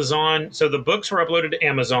on Amazon. So the books were uploaded to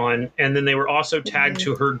Amazon, and then they were also tagged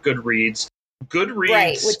to her Goodreads.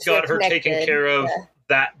 Goodreads got her taken care of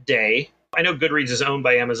that day. I know Goodreads is owned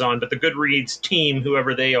by Amazon, but the Goodreads team,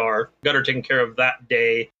 whoever they are, got her taken care of that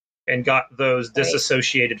day and got those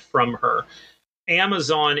disassociated from her.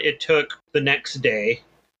 Amazon, it took the next day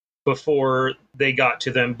before they got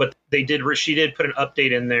to them, but she did put an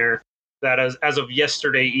update in there that as of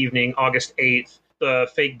yesterday evening, August 8th, the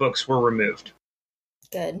fake books were removed.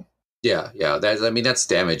 Good. Yeah. That's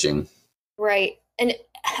damaging. Right. And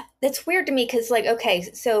that's weird to me because, like, okay,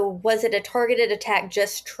 so was it a targeted attack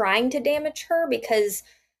just trying to damage her? Because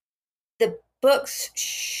the books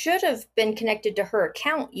should have been connected to her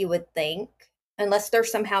account, you would think, unless they're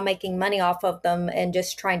somehow making money off of them and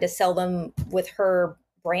just trying to sell them with her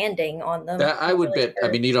branding on them. I would bet. Sure.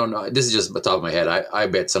 I mean, you don't know. This is just the top of my head. I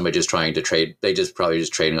bet somebody just trying to trade. They just probably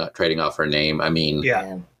just trading off her name. I mean,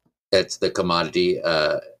 yeah, it's the commodity.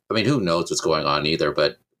 I mean, who knows what's going on either?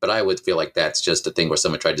 But I would feel like that's just a thing where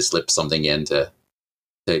someone tried to slip something in to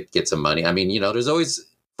get some money. I mean, there's always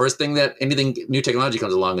first thing that anything new technology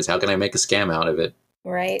comes along is how can I make a scam out of it?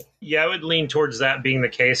 Right. Yeah, I would lean towards that being the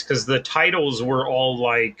case because the titles were all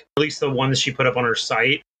like, at least the ones she put up on her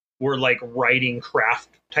site, were like writing craft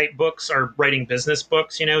type books or writing business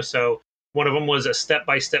books, So one of them was a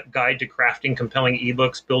step-by-step guide to crafting compelling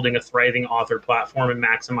ebooks, building a thriving author platform, and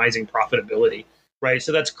maximizing profitability, right?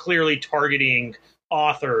 So that's clearly targeting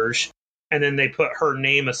authors, and then they put her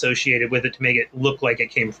name associated with it to make it look like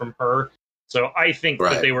it came from her. So I think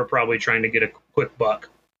that they were probably trying to get a quick buck.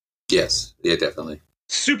 Yes, yeah, definitely.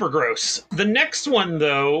 Super gross. The next one,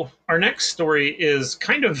 though, our next story is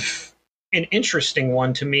kind of an interesting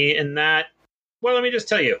one to me in that, well, let me just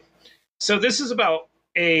tell you. So this is about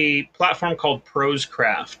a platform called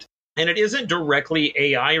Prosecraft, and it isn't directly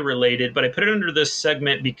AI related, but I put it under this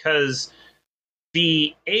segment because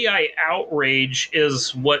the AI outrage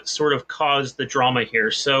is what sort of caused the drama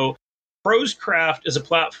here. So Prosecraft is a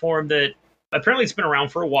platform that apparently it's been around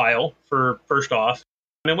for a while, first off.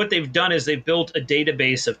 And what they've done is they've built a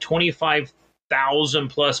database of 25,000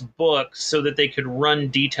 plus books so that they could run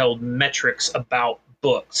detailed metrics about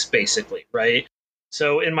books, basically, right?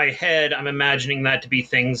 So in my head, I'm imagining that to be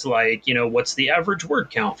things like, what's the average word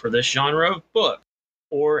count for this genre of book?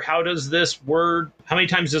 Or how many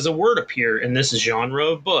times does a word appear in this genre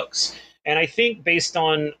of books? And I think based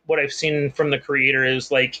on what I've seen from the creator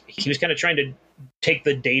is like, he was kind of trying to take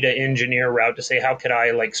the data engineer route to say, how could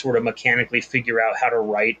I like sort of mechanically figure out how to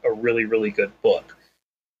write a really, really good book?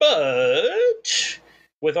 But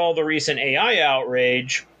with all the recent AI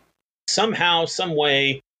outrage, somehow, some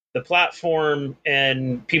way, the platform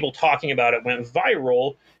and people talking about it went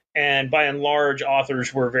viral. And by and large,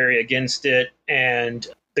 authors were very against it. And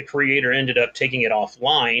the creator ended up taking it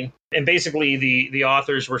offline. And basically, the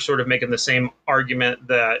authors were sort of making the same argument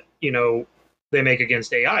that, they make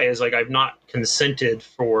against AI is like, I've not consented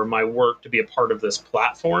for my work to be a part of this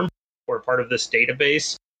platform or a part of this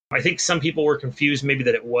database. I think some people were confused maybe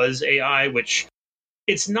that it was AI, which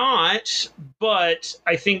it's not. But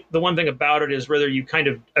I think the one thing about it is whether you kind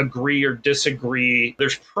of agree or disagree,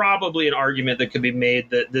 there's probably an argument that could be made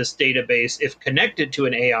that this database, if connected to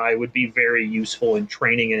an AI, would be very useful in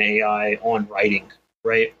training an AI on writing,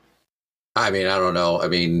 right? I mean, I don't know. I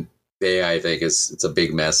mean, the AI thing it's a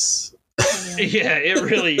big mess. Yeah, it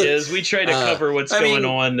really is. We try to cover what's going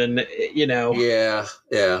on, and Yeah.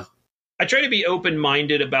 I try to be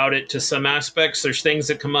open-minded about it to some aspects. There's things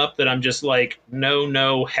that come up that I'm just like,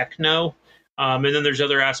 no, heck no. And then there's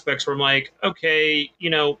other aspects where I'm like, okay,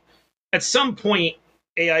 at some point,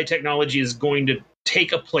 AI technology is going to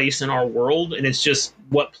take a place in our world, and it's just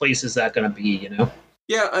what place is that going to be, you know?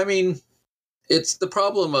 Yeah, I mean, it's the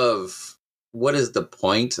problem of what is the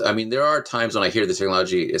point? I mean, there are times when I hear the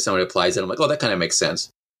technology, if someone applies it, I'm like, oh, that kind of makes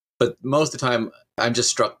sense. But most of the time, I'm just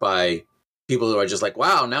struck by people who are just like,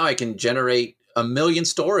 wow, now I can generate 1 million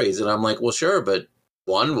stories. And I'm like, well, sure, but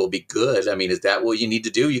one will be good. I mean, is that what you need to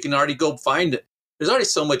do? You can already go find it. There's already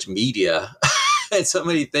so much media and so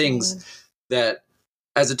many things that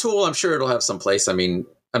as a tool, I'm sure it'll have some place. I mean,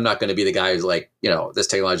 I'm not going to be the guy who's like, this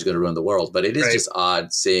technology is going to ruin the world, but it is just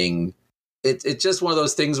odd seeing it. It's just one of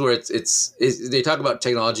those things where it's they talk about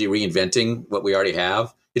technology reinventing what we already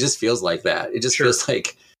have. It just feels like that. It just feels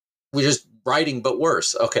like we're just writing, but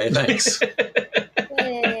worse. Okay, thanks.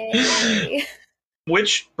 Yay.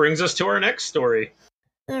 Which brings us to our next story.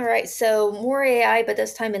 All right, so more AI, but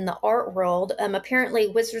this time in the art world. Apparently,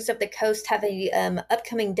 Wizards of the Coast have a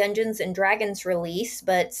upcoming Dungeons and Dragons release,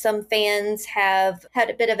 but some fans have had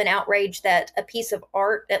a bit of an outrage that a piece of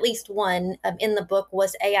art, at least one, in the book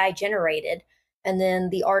was AI generated. And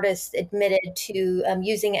then the artist admitted to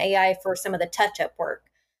using AI for some of the touch-up work.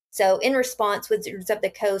 So in response, Wizards of the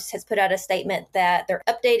Coast has put out a statement that they're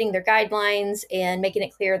updating their guidelines and making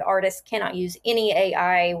it clear the artist cannot use any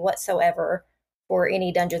AI whatsoever for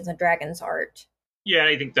any Dungeons and Dragons art. Yeah,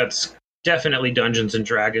 I think that's definitely Dungeons and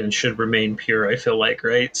Dragons should remain pure, I feel like,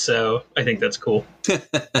 right? So I think that's cool. Well,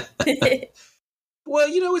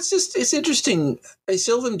 it's interesting. I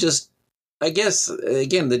still am I guess,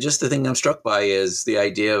 again, the thing I'm struck by is the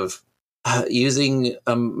idea of using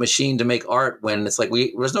a machine to make art when it's like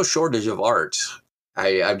there's no shortage of art.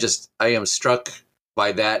 I am struck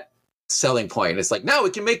by that selling point. It's like, now we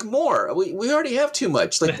can make more. We already have too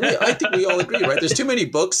much. Like, I think we all agree, right? There's too many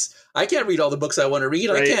books. I can't read all the books I want to read.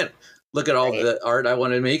 Right. I can't look at all the art I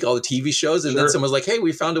want to make, all the TV shows. And then someone's like, hey,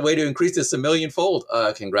 we found a way to increase this 1 million-fold.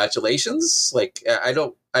 Congratulations. Like, I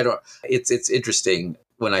don't, it's interesting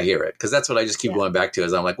when I hear it, because that's what I just keep going back to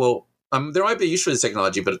is I'm like, well, there might be a use for this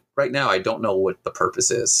technology, but right now I don't know what the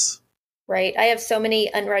purpose is. Right. I have so many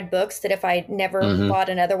unread books that if I never bought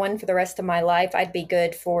another one for the rest of my life, I'd be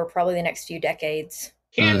good for probably the next few decades.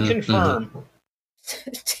 Can confirm.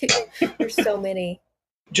 There's so many.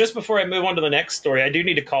 Just before I move on to the next story, I do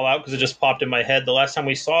need to call out because it just popped in my head. The last time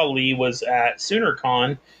we saw Lee was at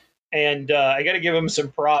SoonerCon, and I got to give him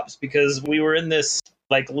some props because we were in this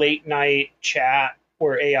late night chat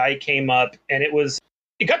where AI came up, and it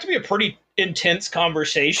got to be a pretty intense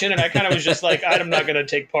conversation, and I kind of was just like, I'm not going to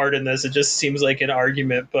take part in this. It just seems like an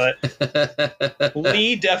argument, but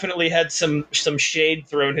Lee definitely had some shade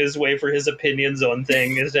thrown his way for his opinions on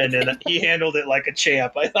things, and he handled it like a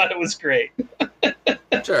champ. I thought it was great.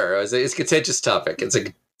 Sure, it's a contentious topic. It's a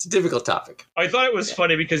difficult topic. I thought it was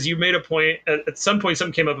funny because you made a point at some point.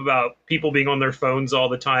 Something came up about people being on their phones all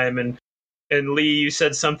the time, and Lee, you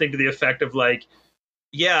said something to the effect of like,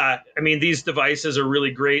 yeah, I mean, these devices are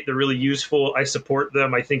really great. They're really useful. I support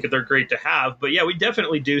them. I think they're great to have. But yeah, we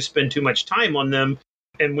definitely do spend too much time on them,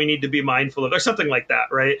 and we need to be mindful of, or something like that,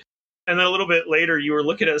 right? And then a little bit later, you were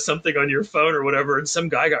looking at something on your phone or whatever, and some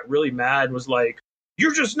guy got really mad and was like,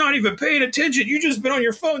 you're just not even paying attention. You just been on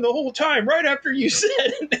your phone the whole time, right after you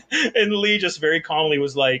said. And Lee just very calmly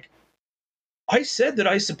was like, I said that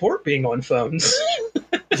I support being on phones.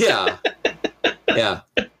 Yeah. Yeah.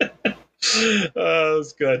 That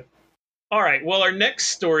was good. All right. Well, our next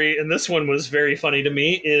story, and this one was very funny to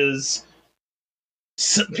me, is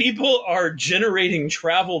some people are generating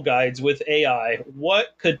travel guides with AI.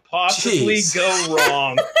 What could possibly go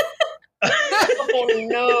wrong? Oh,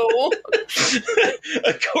 no.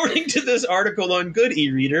 According to this article on Good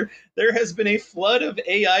e-Reader, there has been a flood of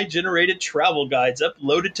AI-generated travel guides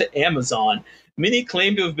uploaded to Amazon. Many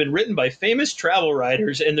claim to have been written by famous travel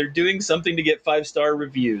writers, and they're doing something to get 5-star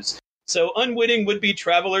reviews. So unwitting would-be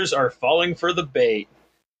travelers are falling for the bait.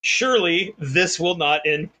 Surely, this will not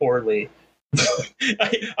end poorly.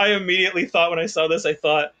 I immediately thought when I saw this, I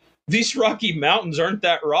thought, these Rocky Mountains aren't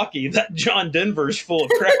that rocky. That John Denver's full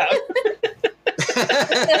of crap.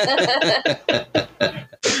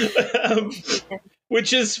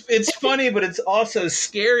 Which is, it's funny, but it's also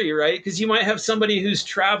scary, right? Because you might have somebody who's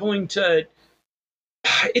traveling to,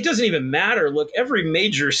 it doesn't even matter. Look, every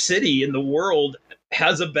major city in the world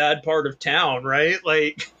has a bad part of town, right?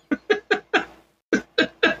 Like,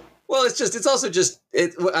 well, it's also just,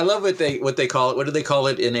 I love what they call it. What do they call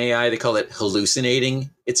it in AI? They call it hallucinating.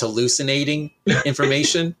 It's hallucinating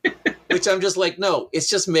information, which I'm just like, no, it's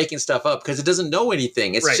just making stuff up because it doesn't know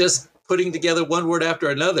anything. It's just putting together one word after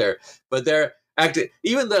another. But they're acting,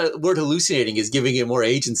 even the word hallucinating is giving it more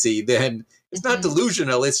agency than, it's not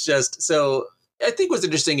delusional. It's just, so I think what's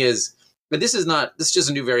interesting is but this is just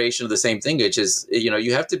a new variation of the same thing, which is,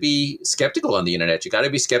 you have to be skeptical on the internet. You got to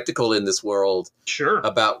be skeptical in this world Sure.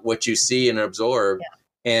 about what you see and absorb. Yeah.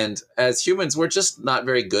 And as humans, we're just not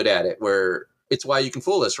very good at it. It's why you can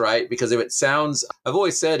fool us, right? Because I've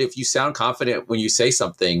always said, if you sound confident when you say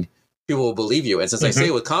something, people will believe you. And since I say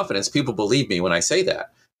it with confidence, people believe me when I say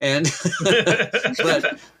that. And,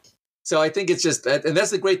 but so I think it's just, and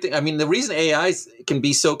that's the great thing. I mean, the reason AI can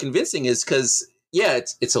be so convincing is because,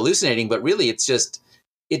 it's hallucinating, but really it's just,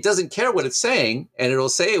 it doesn't care what it's saying, and it'll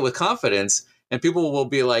say it with confidence, and people will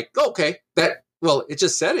be like, oh, okay, it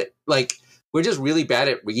just said it. Like, we're just really bad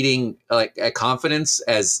at reading at confidence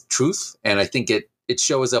as truth. And I think it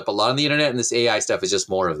shows up a lot on the internet, and this AI stuff is just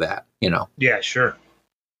more of that, Yeah, sure.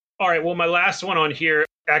 All right. Well, my last one on here,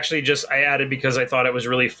 actually I added because I thought it was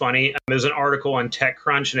really funny. There's an article on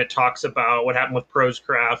TechCrunch, and it talks about what happened with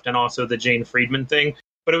Proscraft and also the Jane Friedman thing.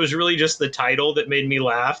 But it was really just the title that made me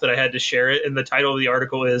laugh that I had to share it. And the title of the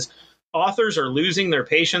article is Authors Are Losing Their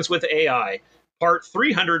Patience with AI, Part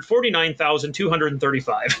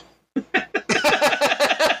 349,235.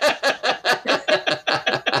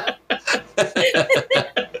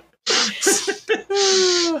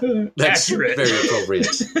 That's accurate. Very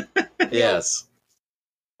appropriate. Yes.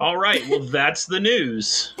 All right. Well, that's the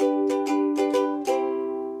news.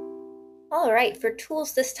 All right, for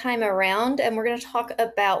tools this time around, and we're going to talk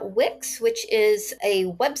about Wix, which is a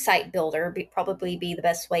website builder, probably be the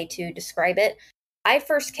best way to describe it. I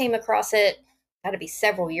first came across it, got to be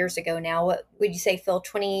several years ago now. What would you say, Phil,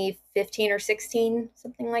 2015 or 16,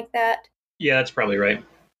 something like that? Yeah, that's probably right.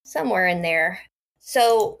 Somewhere in there.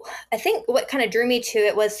 So I think what kind of drew me to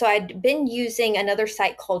it was, so I'd been using another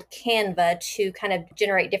site called Canva to kind of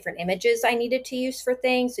generate different images I needed to use for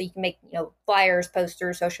things. So you can make, flyers,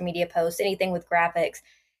 posters, social media posts, anything with graphics.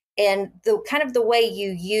 And the kind of the way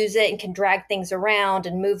you use it and can drag things around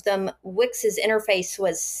and move them, Wix's interface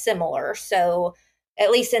was similar. So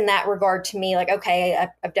at least in that regard to me, like, okay,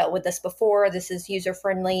 I've dealt with this before. This is user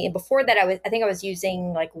friendly. And before that, I think I was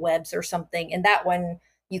using like Webs or something. And that one,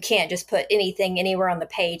 you can't just put anything anywhere on the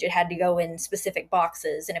page. It had to go in specific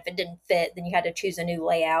boxes. And if it didn't fit, then you had to choose a new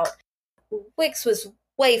layout. Wix was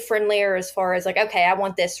way friendlier as far as like, okay, I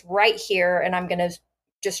want this right here, and I'm going to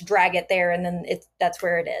just drag it there, and then that's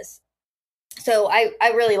where it is. So I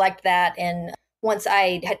really liked that. And once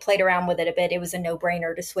I had played around with it a bit, it was a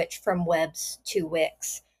no-brainer to switch from Webs to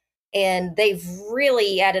Wix. And they've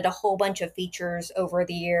really added a whole bunch of features over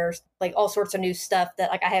the years, like all sorts of new stuff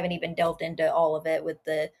that like I haven't even delved into all of it with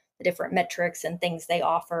the different metrics and things they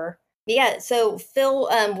offer. But yeah, so Phil,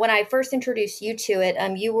 when I first introduced you to it,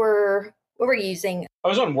 what were you using? I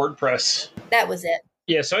was on WordPress. That was it.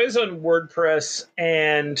 Yeah, so I was on WordPress,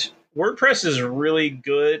 and WordPress is really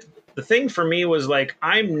good. The thing for me was like,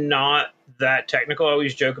 I'm not that technical. I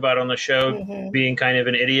always joke about on the show being kind of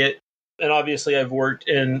an idiot. And obviously I've worked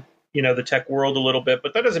in the tech world a little bit,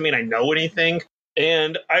 but that doesn't mean I know anything.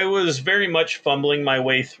 And I was very much fumbling my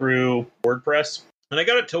way through WordPress, and I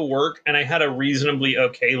got it to work, and I had a reasonably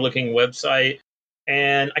okay looking website,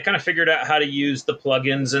 and I kind of figured out how to use the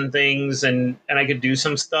plugins and things, and I could do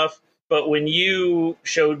some stuff. But when you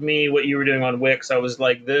showed me what you were doing on Wix, I was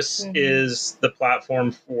like, this is the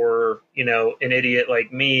platform for, an idiot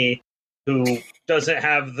like me who doesn't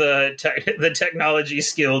have the technology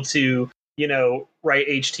skill to write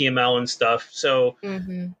HTML and stuff. So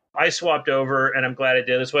I swapped over, and I'm glad I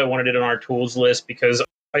did. That's why I wanted it on our tools list, because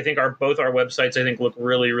I think both our websites, look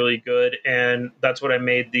really, really good. And that's what I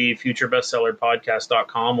made the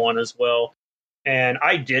futurebestsellerpodcast.com one as well. And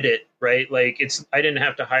I did it, right? Like I didn't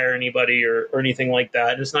have to hire anybody or anything like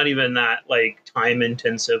that. And it's not even that like time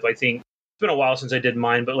intensive. I think it's been a while since I did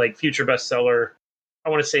mine, but like Future Bestseller, I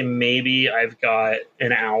want to say maybe I've got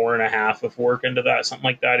an hour and a half of work into that, something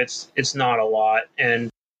like that. It's not a lot. And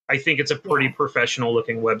I think it's a pretty professional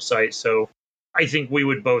looking website. So I think we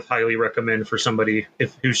would both highly recommend for somebody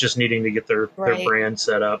who's just needing to get their brand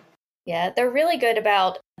set up. Yeah, they're really good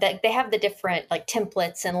about that. They have the different like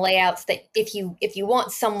templates and layouts that if you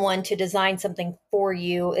want someone to design something for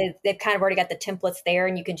you, they've kind of already got the templates there,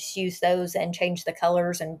 and you can just use those and change the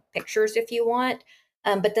colors and pictures if you want.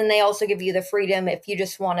 But then they also give you the freedom if you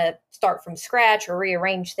just want to start from scratch or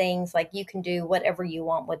rearrange things, like you can do whatever you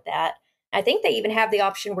want with that. I think they even have the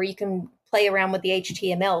option where you can play around with the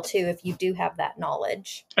HTML too, if you do have that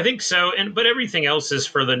knowledge. I think so. But everything else is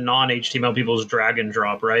for the non-HTML people's drag and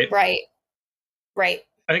drop, right? Right.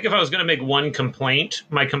 I think if I was going to make one complaint,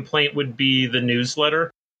 my complaint would be the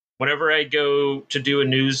newsletter. Whenever I go to do a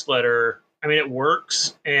newsletter, it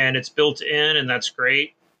works and it's built in, and that's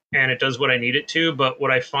great. And it does what I need it to. But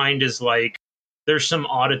what I find is like there's some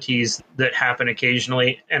oddities that happen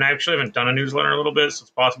occasionally. And I actually haven't done a newsletter in a little bit, so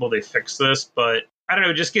it's possible they fix this. But I don't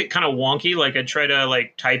know, just get kind of wonky. Like I'd try to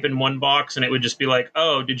like type in one box and it would just be like,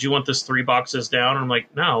 oh, did you want this 3 boxes down? And I'm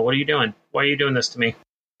like, no, what are you doing? Why are you doing this to me?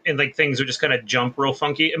 And like things would just kind of jump real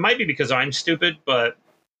funky. It might be because I'm stupid, but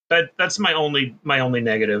that's my only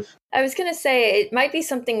negative. I was going to say it might be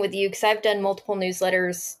something with you because I've done multiple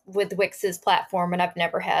newsletters with Wix's platform and I've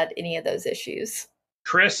never had any of those issues.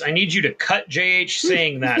 Chris, I need you to cut JH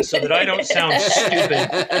saying that so that I don't sound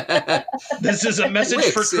stupid. This is a message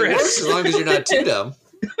Wix, for Chris. It works as long as you're not too dumb.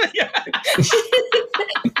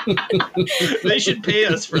 They should pay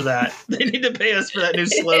us for that. They need to pay us for that new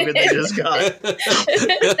slogan they just got.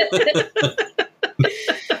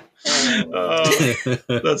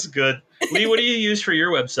 That's good. Lee, what do you use for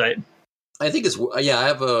your website? I think it's, I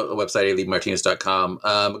have a website, leemartinez.com.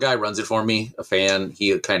 A guy runs it for me, a fan.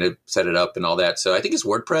 He kind of set it up and all that. So I think it's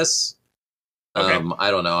WordPress. Okay. I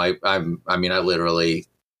don't know. I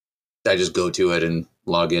just go to it and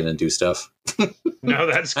log in and do stuff. No,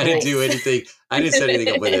 that's cool. I didn't do anything. I didn't set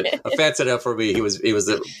anything up with it. A fan set it up for me. He was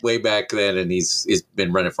way back then, and he's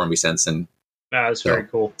been running for me since. And that's very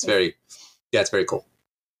cool. It's very cool.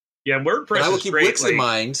 Yeah, WordPress and I will is keep great. Wix in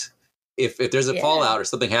mind. If there's a fallout or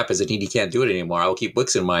something happens and he can't do it anymore, I will keep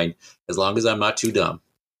Wix in mind as long as I'm not too dumb.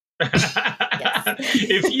 If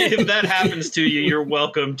that happens to you, you're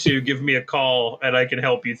welcome to give me a call and I can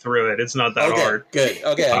help you through it. It's not that hard. Good.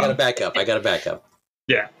 Okay, I got a backup.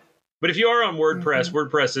 Yeah. But if you are on WordPress,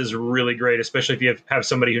 WordPress is really great, especially if you have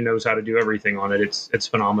somebody who knows how to do everything on it. It's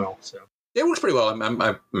phenomenal. So it works pretty well. I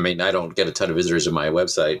mean, I don't get a ton of visitors to my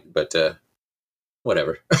website, but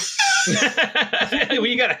whatever. Well,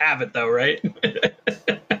 you got to have it, though, right?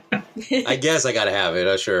 I guess I got to have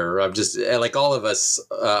it. Sure. I'm just like all of us.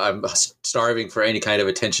 I'm starving for any kind of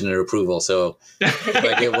attention and approval. So if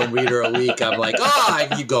I get one reader a week, I'm like, I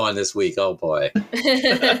keep going this week. Oh boy.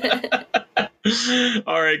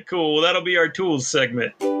 All right, cool. Well, that'll be our tools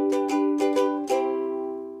segment.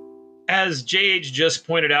 As JH just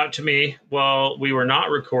pointed out to me while we were not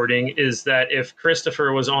recording, is that if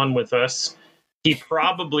Chrisafer was on with us, he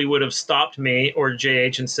probably would have stopped me or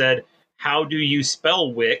JH and said, how do you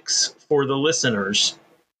spell Wix for the listeners?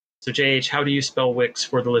 So JH, how do you spell Wix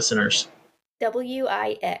for the listeners?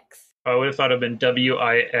 Wix. I would have thought it would have been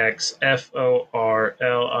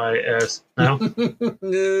WIXFORLIS. No?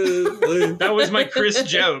 That was my Chris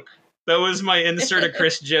joke. That was my insert a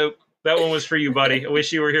Chris joke. That one was for you, buddy. I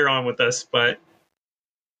wish you were here on with us, but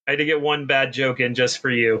I had to get one bad joke in just for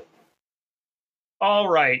you. All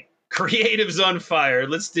right. Creatives on fire.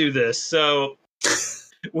 Let's do this. So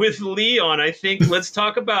with Lee on, I think let's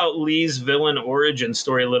talk about Lee's villain origin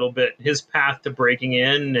story a little bit. His path to breaking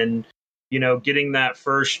in and, getting that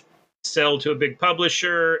first sell to a big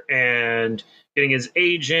publisher and getting his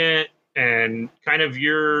agent and kind of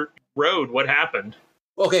your road. What happened?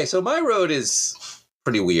 Okay, so my road is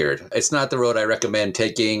pretty weird. It's not the road I recommend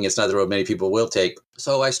taking. It's not the road many people will take.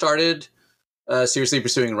 So I started seriously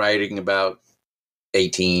pursuing writing about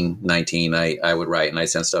 18, 19. I would write and I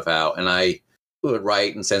send stuff out, and I would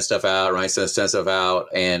write and send stuff out, send stuff out.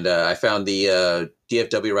 And I found the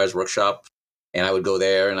DFW Writers Workshop, and I would go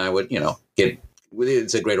there and I would,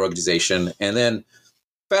 it's a great organization. And then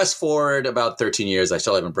fast forward about 13 years, I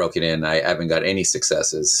still haven't broken in. I haven't got any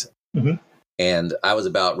successes. Mm-hmm. And I was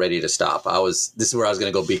about ready to stop. This is where I was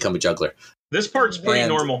going to go become a juggler. This part's pretty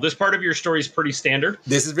normal. This part of your story is pretty standard.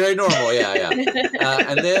 This is very normal. Yeah.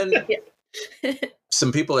 And then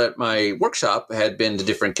some people at my workshop had been to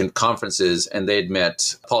different conferences, and they'd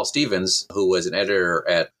met Paul Stevens, who was an editor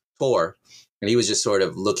at Tor. And he was just sort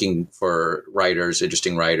of looking for writers,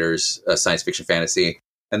 interesting writers, science fiction, fantasy.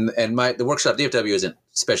 And the workshop, DFW, isn't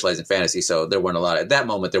specialized in fantasy. So at that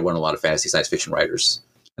moment, there weren't a lot of fantasy science fiction writers.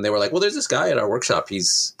 And they were like, well, there's this guy at our workshop.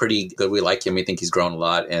 He's pretty good. We like him. We think he's grown a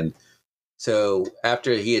lot. And so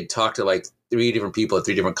after he had talked to like 3 different people at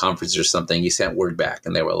 3 different conferences or something, he sent word back.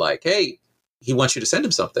 And they were like, hey, he wants you to send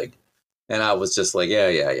him something. And I was just like,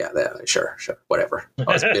 yeah, sure, whatever.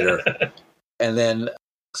 I was bitter. And then,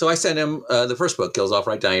 so I sent him the first book, Kills Off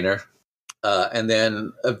Right Diner. And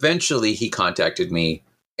then eventually he contacted me.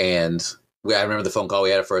 And I remember the phone call we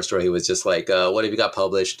had at first where he was just like, what have you got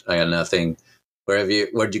published? I got nothing. Where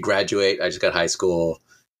did you graduate? I just got high school.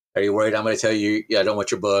 Are you worried I'm going to tell you, I don't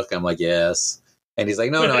want your book? I'm like, yes. And he's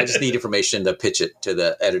like, no, I just need information to pitch it to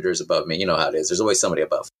the editors above me. You know how it is. There's always somebody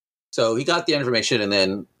above. So he got the information, and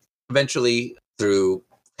then eventually, through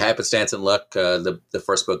happenstance and luck, the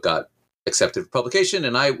first book got accepted for publication,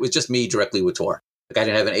 and it was just me directly with Tor. Like, I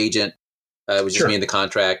didn't have an agent. It was just me in the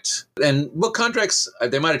contract. And book contracts,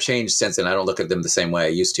 they might have changed since then. I don't look at them the same way I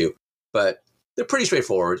used to. But they're pretty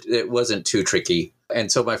straightforward. It wasn't too tricky.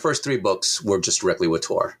 And so my first 3 books were just directly with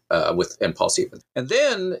Tor, and Paul Stevens. And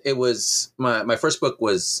then it was my first book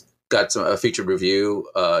got a featured review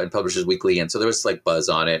in Publishers Weekly, and so there was like buzz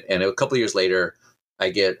on it. And a couple of years later, I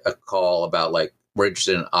get a call about like, we're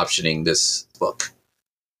interested in optioning this book.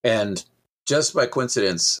 And just by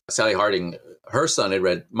coincidence, Sally Harding, her son had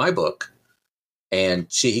read my book, and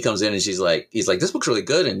he comes in and he's like, this book's really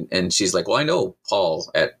good. And she's like, well, I know Paul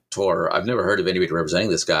at Tor. I've never heard of anybody representing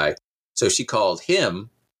this guy. So she called him,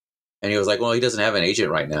 and he was like, well, he doesn't have an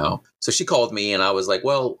agent right now. So she called me, and I was like,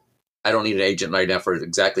 well, I don't need an agent right now for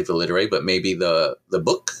literary, but maybe the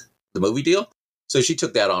book, the movie deal. So she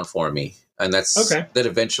took that on for me. And that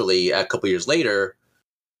eventually, a couple years later,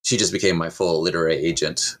 she just became my full literary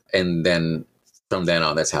agent. And then from then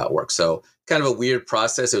on, that's how it works. So kind of a weird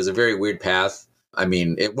process. It was a very weird path. I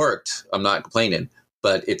mean, it worked. I'm not complaining,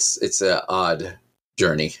 but it's an odd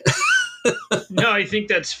journey. No, I think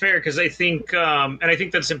that's fair, because I think, and I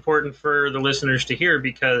think that's important for the listeners to hear,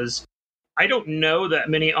 because I don't know that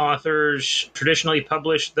many authors traditionally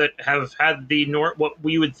published that have had what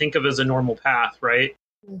we would think of as a normal path, right?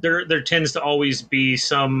 There tends to always be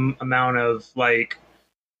some amount of like,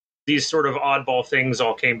 these sort of oddball things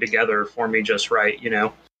all came together for me just right, you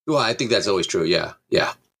know? Well, I think that's always true. Yeah.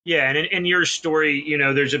 Yeah. Yeah. And in your story, you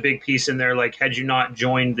know, there's a big piece in there, like, had you not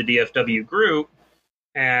joined the DFW group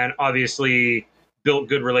and obviously built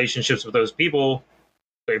good relationships with those people,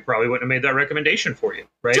 they probably wouldn't have made that recommendation for you,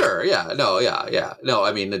 right? Sure. Yeah. No. Yeah. Yeah. No.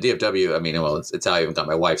 I mean, the DFW. I mean, well, it's how I even got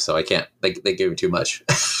my wife, so I can't. They gave me too much.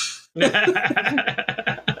 But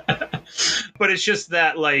it's just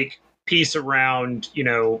that like piece around, you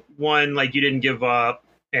know, one, like, you didn't give up,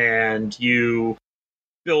 and you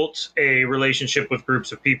built a relationship with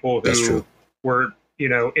groups of people who were, you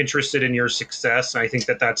know, interested in your success. And I think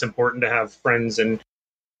that that's important to have friends and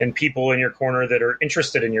people in your corner that are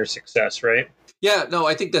interested in your success, right? Yeah, no,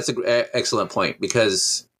 I think that's an excellent point,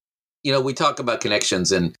 because, you know, we talk about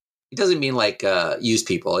connections, and it doesn't mean like use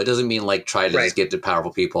people. It doesn't mean like try to just get to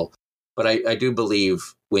powerful people. But I do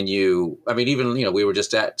believe when I mean, even, you know, we were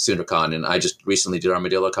just at SoonerCon, and I just recently did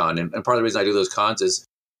ArmadilloCon. And part of the reason I do those cons is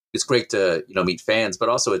it's great to, you know, meet fans, but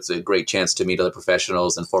also it's a great chance to meet other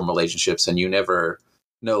professionals and form relationships, and you never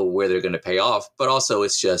know where they're going to pay off. But also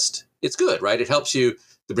it's good, right? It helps you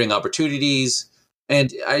to bring opportunities.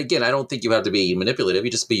 And again, I don't think you have to be manipulative.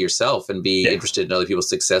 You just be yourself and be interested in other people's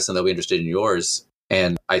success, and they'll be interested in yours.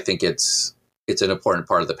 And I think it's an important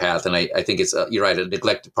part of the path. And I think it's, you're right, a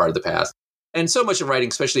neglected part of the path. And so much of writing,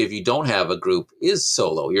 especially if you don't have a group, is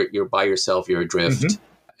solo. You're by yourself, you're adrift. Mm-hmm.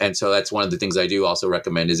 And so that's one of the things I do also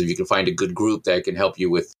recommend, is if you can find a good group that can help you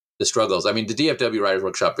with the struggles. I mean, the DFW Writers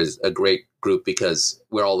Workshop is a great group because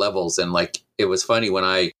we're all levels. And like, it was funny when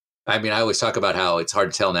I always talk about how it's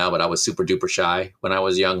hard to tell now, but I was super duper shy when I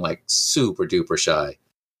was young, like super duper shy.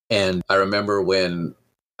 And I remember when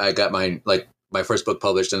I got my first book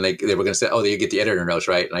published, and they were going to say, oh, you get the editor notes,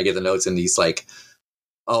 right? And I get the notes, and he's like,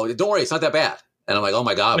 oh, don't worry, it's not that bad. And I'm like, oh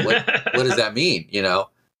my God, what does that mean? You know,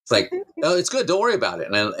 it's like, oh, it's good, don't worry about it.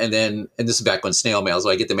 And this is back when snail mail, so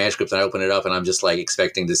I get the manuscript and I open it up, and I'm just like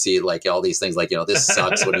expecting to see like all these things, like, you know, this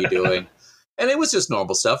sucks, what are you doing? And it was just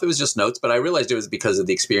normal stuff. It was just notes, but I realized it was because of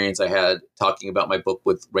the experience I had talking about my book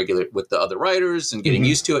with the other writers and getting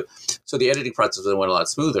used to it. So the editing process went a lot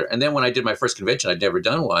smoother. And then when I did my first convention, I'd never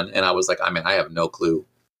done one, and I was like, I have no clue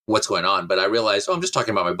what's going on. But I realized, I'm just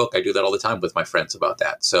talking about my book. I do that all the time with my friends about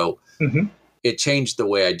that. So it changed the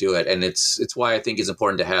way I do it, and it's why I think it's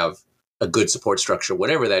important to have a good support structure,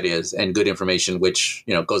 whatever that is, and good information, which,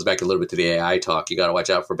 you know, goes back a little bit to the AI talk. You got to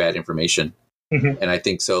watch out for bad information. And I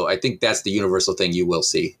think so. I think that's the universal thing you will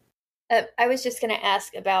see. I was just going to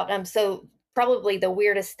ask about, so probably the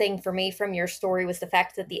weirdest thing for me from your story was the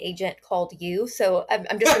fact that the agent called you. So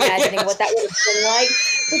I'm just imagining what that would have been like,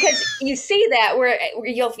 because you see that where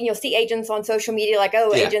you'll see agents on social media like,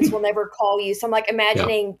 oh, agents will never call you. So I'm like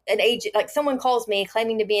imagining an agent, like someone calls me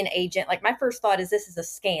claiming to be an agent. Like my first thought is this is a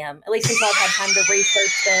scam, at least until I've had time to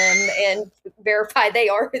research them and verify they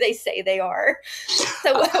are who they say they are.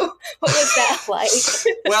 So what was that like?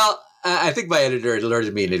 Well, I think my editor had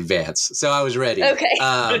alerted me in advance, so I was ready. Okay.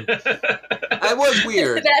 I was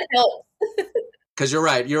weird. That helps. Because you're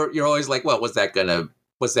right. You're always like, well, what's that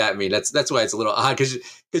mean? That's why it's a little odd, because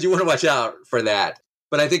you want to watch out for that.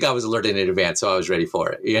 But I think I was alerted in advance, so I was ready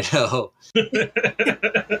for it, you know?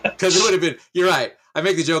 Because it would have been, you're right. I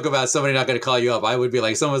make the joke about somebody not going to call you up. I would be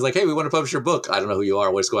like, someone's like, hey, we want to publish your book. I don't know who you are.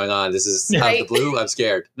 What's going on? This is out of the blue. I'm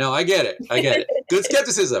scared. No, I get it. Good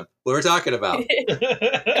skepticism. What we're talking about.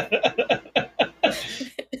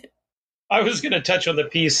 I was going to touch on the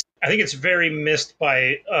piece I think it's very missed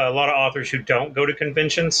by a lot of authors who don't go to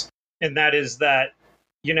conventions. And that is that,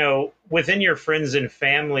 you know, within your friends and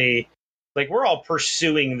family, like we're all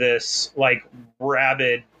pursuing this like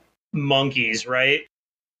rabid monkeys, right?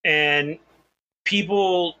 And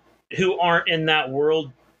people who aren't in that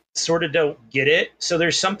world sort of don't get it. So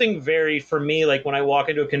there's something very, for me, like when I walk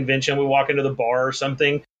into a convention, we walk into the bar or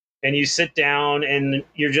something, and you sit down and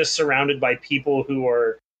you're just surrounded by people who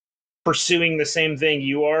are pursuing the same thing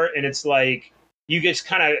you are. And it's like, you just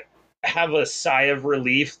kind of have a sigh of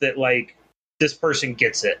relief that like, this person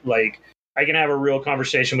gets it. Like I can have a real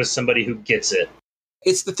conversation with somebody who gets it.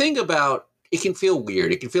 It's the thing about, it can feel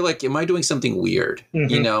weird. It can feel like, am I doing something weird? Mm-hmm.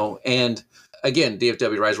 You know? And again,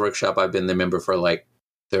 DFW Rise Workshop, I've been the member for like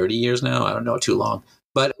 30 years now. I don't know, too long.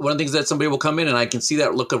 But one of the things that somebody will come in and I can see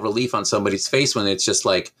that look of relief on somebody's face when it's just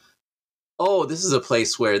like, oh, this is a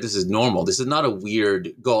place where this is normal. This is not a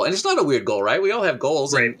weird goal. And it's not a weird goal, right? We all have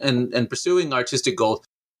goals, right. and pursuing artistic goals.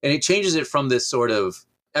 And it changes it from this sort of,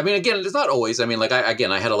 I mean, again, it's not always, I mean, like, I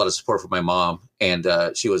had a lot of support from my mom, and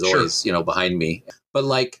she was always, you know, behind me. But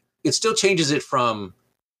like, it still changes it from,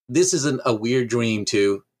 this isn't a weird dream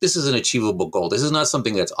to, this is an achievable goal. This is not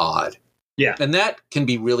something that's odd. Yeah. And that can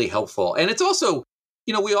be really helpful. And it's also,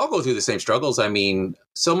 you know, we all go through the same struggles. I mean,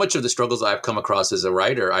 so much of the struggles I've come across as a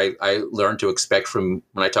writer, I learned to expect from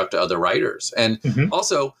when I talk to other writers. And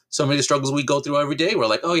also, so many of the struggles we go through every day, we're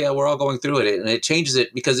like, oh yeah, we're all going through it. And it changes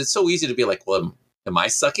it because it's so easy to be like, well, am I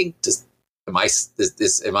sucking? Am I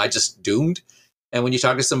just doomed? And when you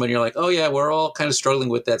talk to someone, you're like, oh yeah, we're all kind of struggling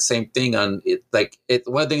with that same thing. On it, like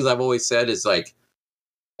one of the things I've always said is like,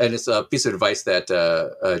 and it's a piece of advice that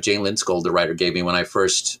Jane Lindskold, the writer, gave me when I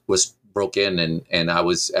first broke in, and I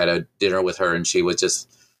was at a dinner with her, and she was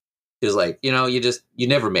like, you know, you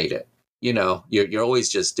never made it. You know, you're always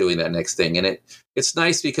just doing that next thing, and it's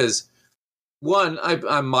nice because one,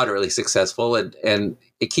 I'm moderately successful, and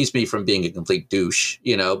it keeps me from being a complete douche,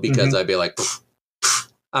 you know, because I'd be like,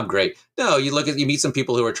 I'm great. No, you meet some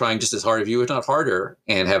people who are trying just as hard as you, if not harder,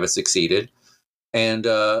 and haven't succeeded. And,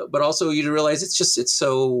 but also you realize it's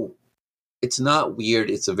not weird.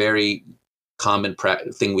 It's a very common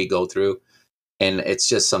thing we go through. And it's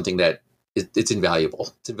just something that it's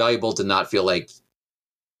invaluable. It's invaluable to not feel like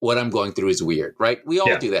what I'm going through is weird, right? We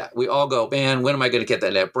all do that. We all go, man, when am I going to get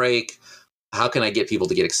that net break? How can I get people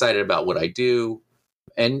to get excited about what I do?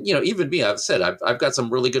 And, you know, even me, I've said, I've got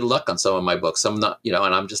some really good luck on some of my books. I'm not, you know,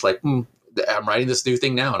 and I'm just like, I'm writing this new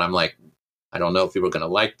thing now. And I'm like, I don't know if people are going to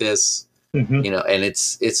like this, you know, and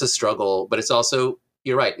it's a struggle, but it's also,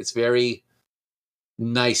 you're right. It's very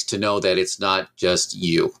nice to know that it's not just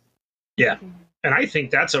you. Yeah. And I think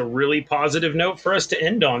that's a really positive note for us to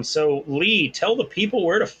end on. So Lee, tell the people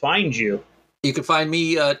where to find you. You can find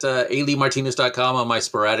me at aleemartinez.com on my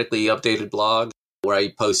sporadically updated blog, where I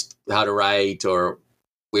post how to write or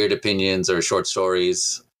weird opinions or short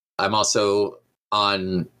stories. I'm also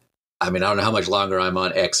on, I mean, I don't know how much longer I'm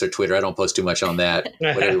on X or Twitter. I don't post too much on that,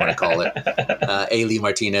 whatever you want to call it. Alee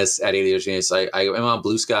Martinez at Alee Martinez. I am on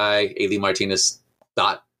Blue Sky, Alee Martinez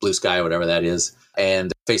 .Blue Sky, whatever that is.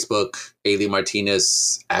 And Facebook, Alee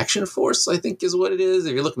Martinez Action Force, I think is what it is.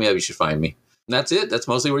 If you look me up, you should find me. And that's it. That's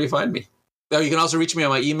mostly where you find me. Now, you can also reach me on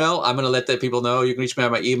my email. I'm going to let that people know. You can reach me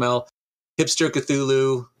on my email,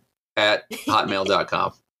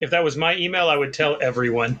 hipstercthulhu@hotmail.com. If that was my email, I would tell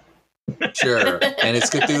everyone. Sure. And it's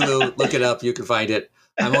Cthulhu. Look it up. You can find it.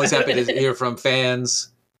 I'm always happy to hear from fans.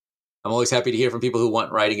 I'm always happy to hear from people who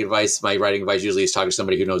want writing advice. My writing advice usually is talking to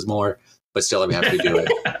somebody who knows more, but still I'm happy to do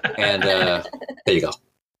it. And there you go.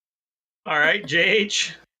 All right,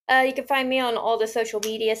 JH. You can find me on all the social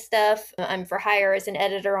media stuff. I'm for hire as an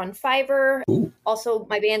editor on Fiverr. Ooh. Also,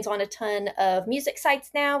 my band's on a ton of music sites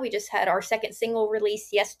now. We just had our second single release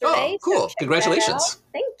yesterday. Oh, cool. So Congratulations.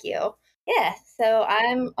 Thank you. Yeah, so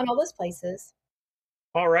I'm on all those places.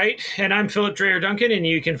 All right, and I'm Philip Dreyer Duncan, and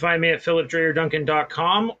you can find me at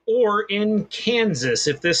philipdreyerduncan.com or in Kansas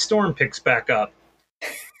if this storm picks back up.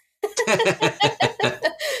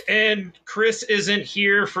 And Chris isn't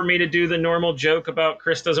here for me to do the normal joke about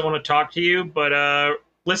Chris doesn't want to talk to you, but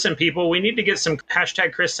listen, people, we need to get some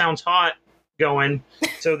hashtag Chris Sounds Hot going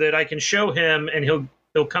so that I can show him and he'll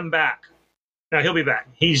come back. Now he'll be back.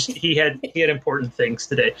 He had important things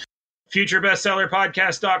today.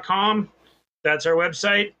 FutureBestsellerPodcast.com. That's our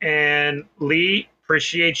website. And Lee,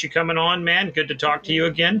 appreciate you coming on, man. Good to talk to you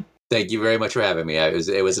again. Thank you very much for having me.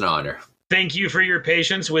 It was an honor. Thank you for your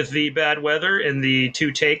patience with the bad weather and the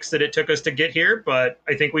 2 takes that it took us to get here, but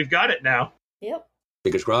I think we've got it now. Yep.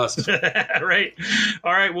 Fingers crossed. Right.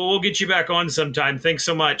 All right. Well, we'll get you back on sometime. Thanks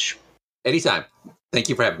so much. Anytime. Thank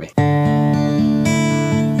you for having me.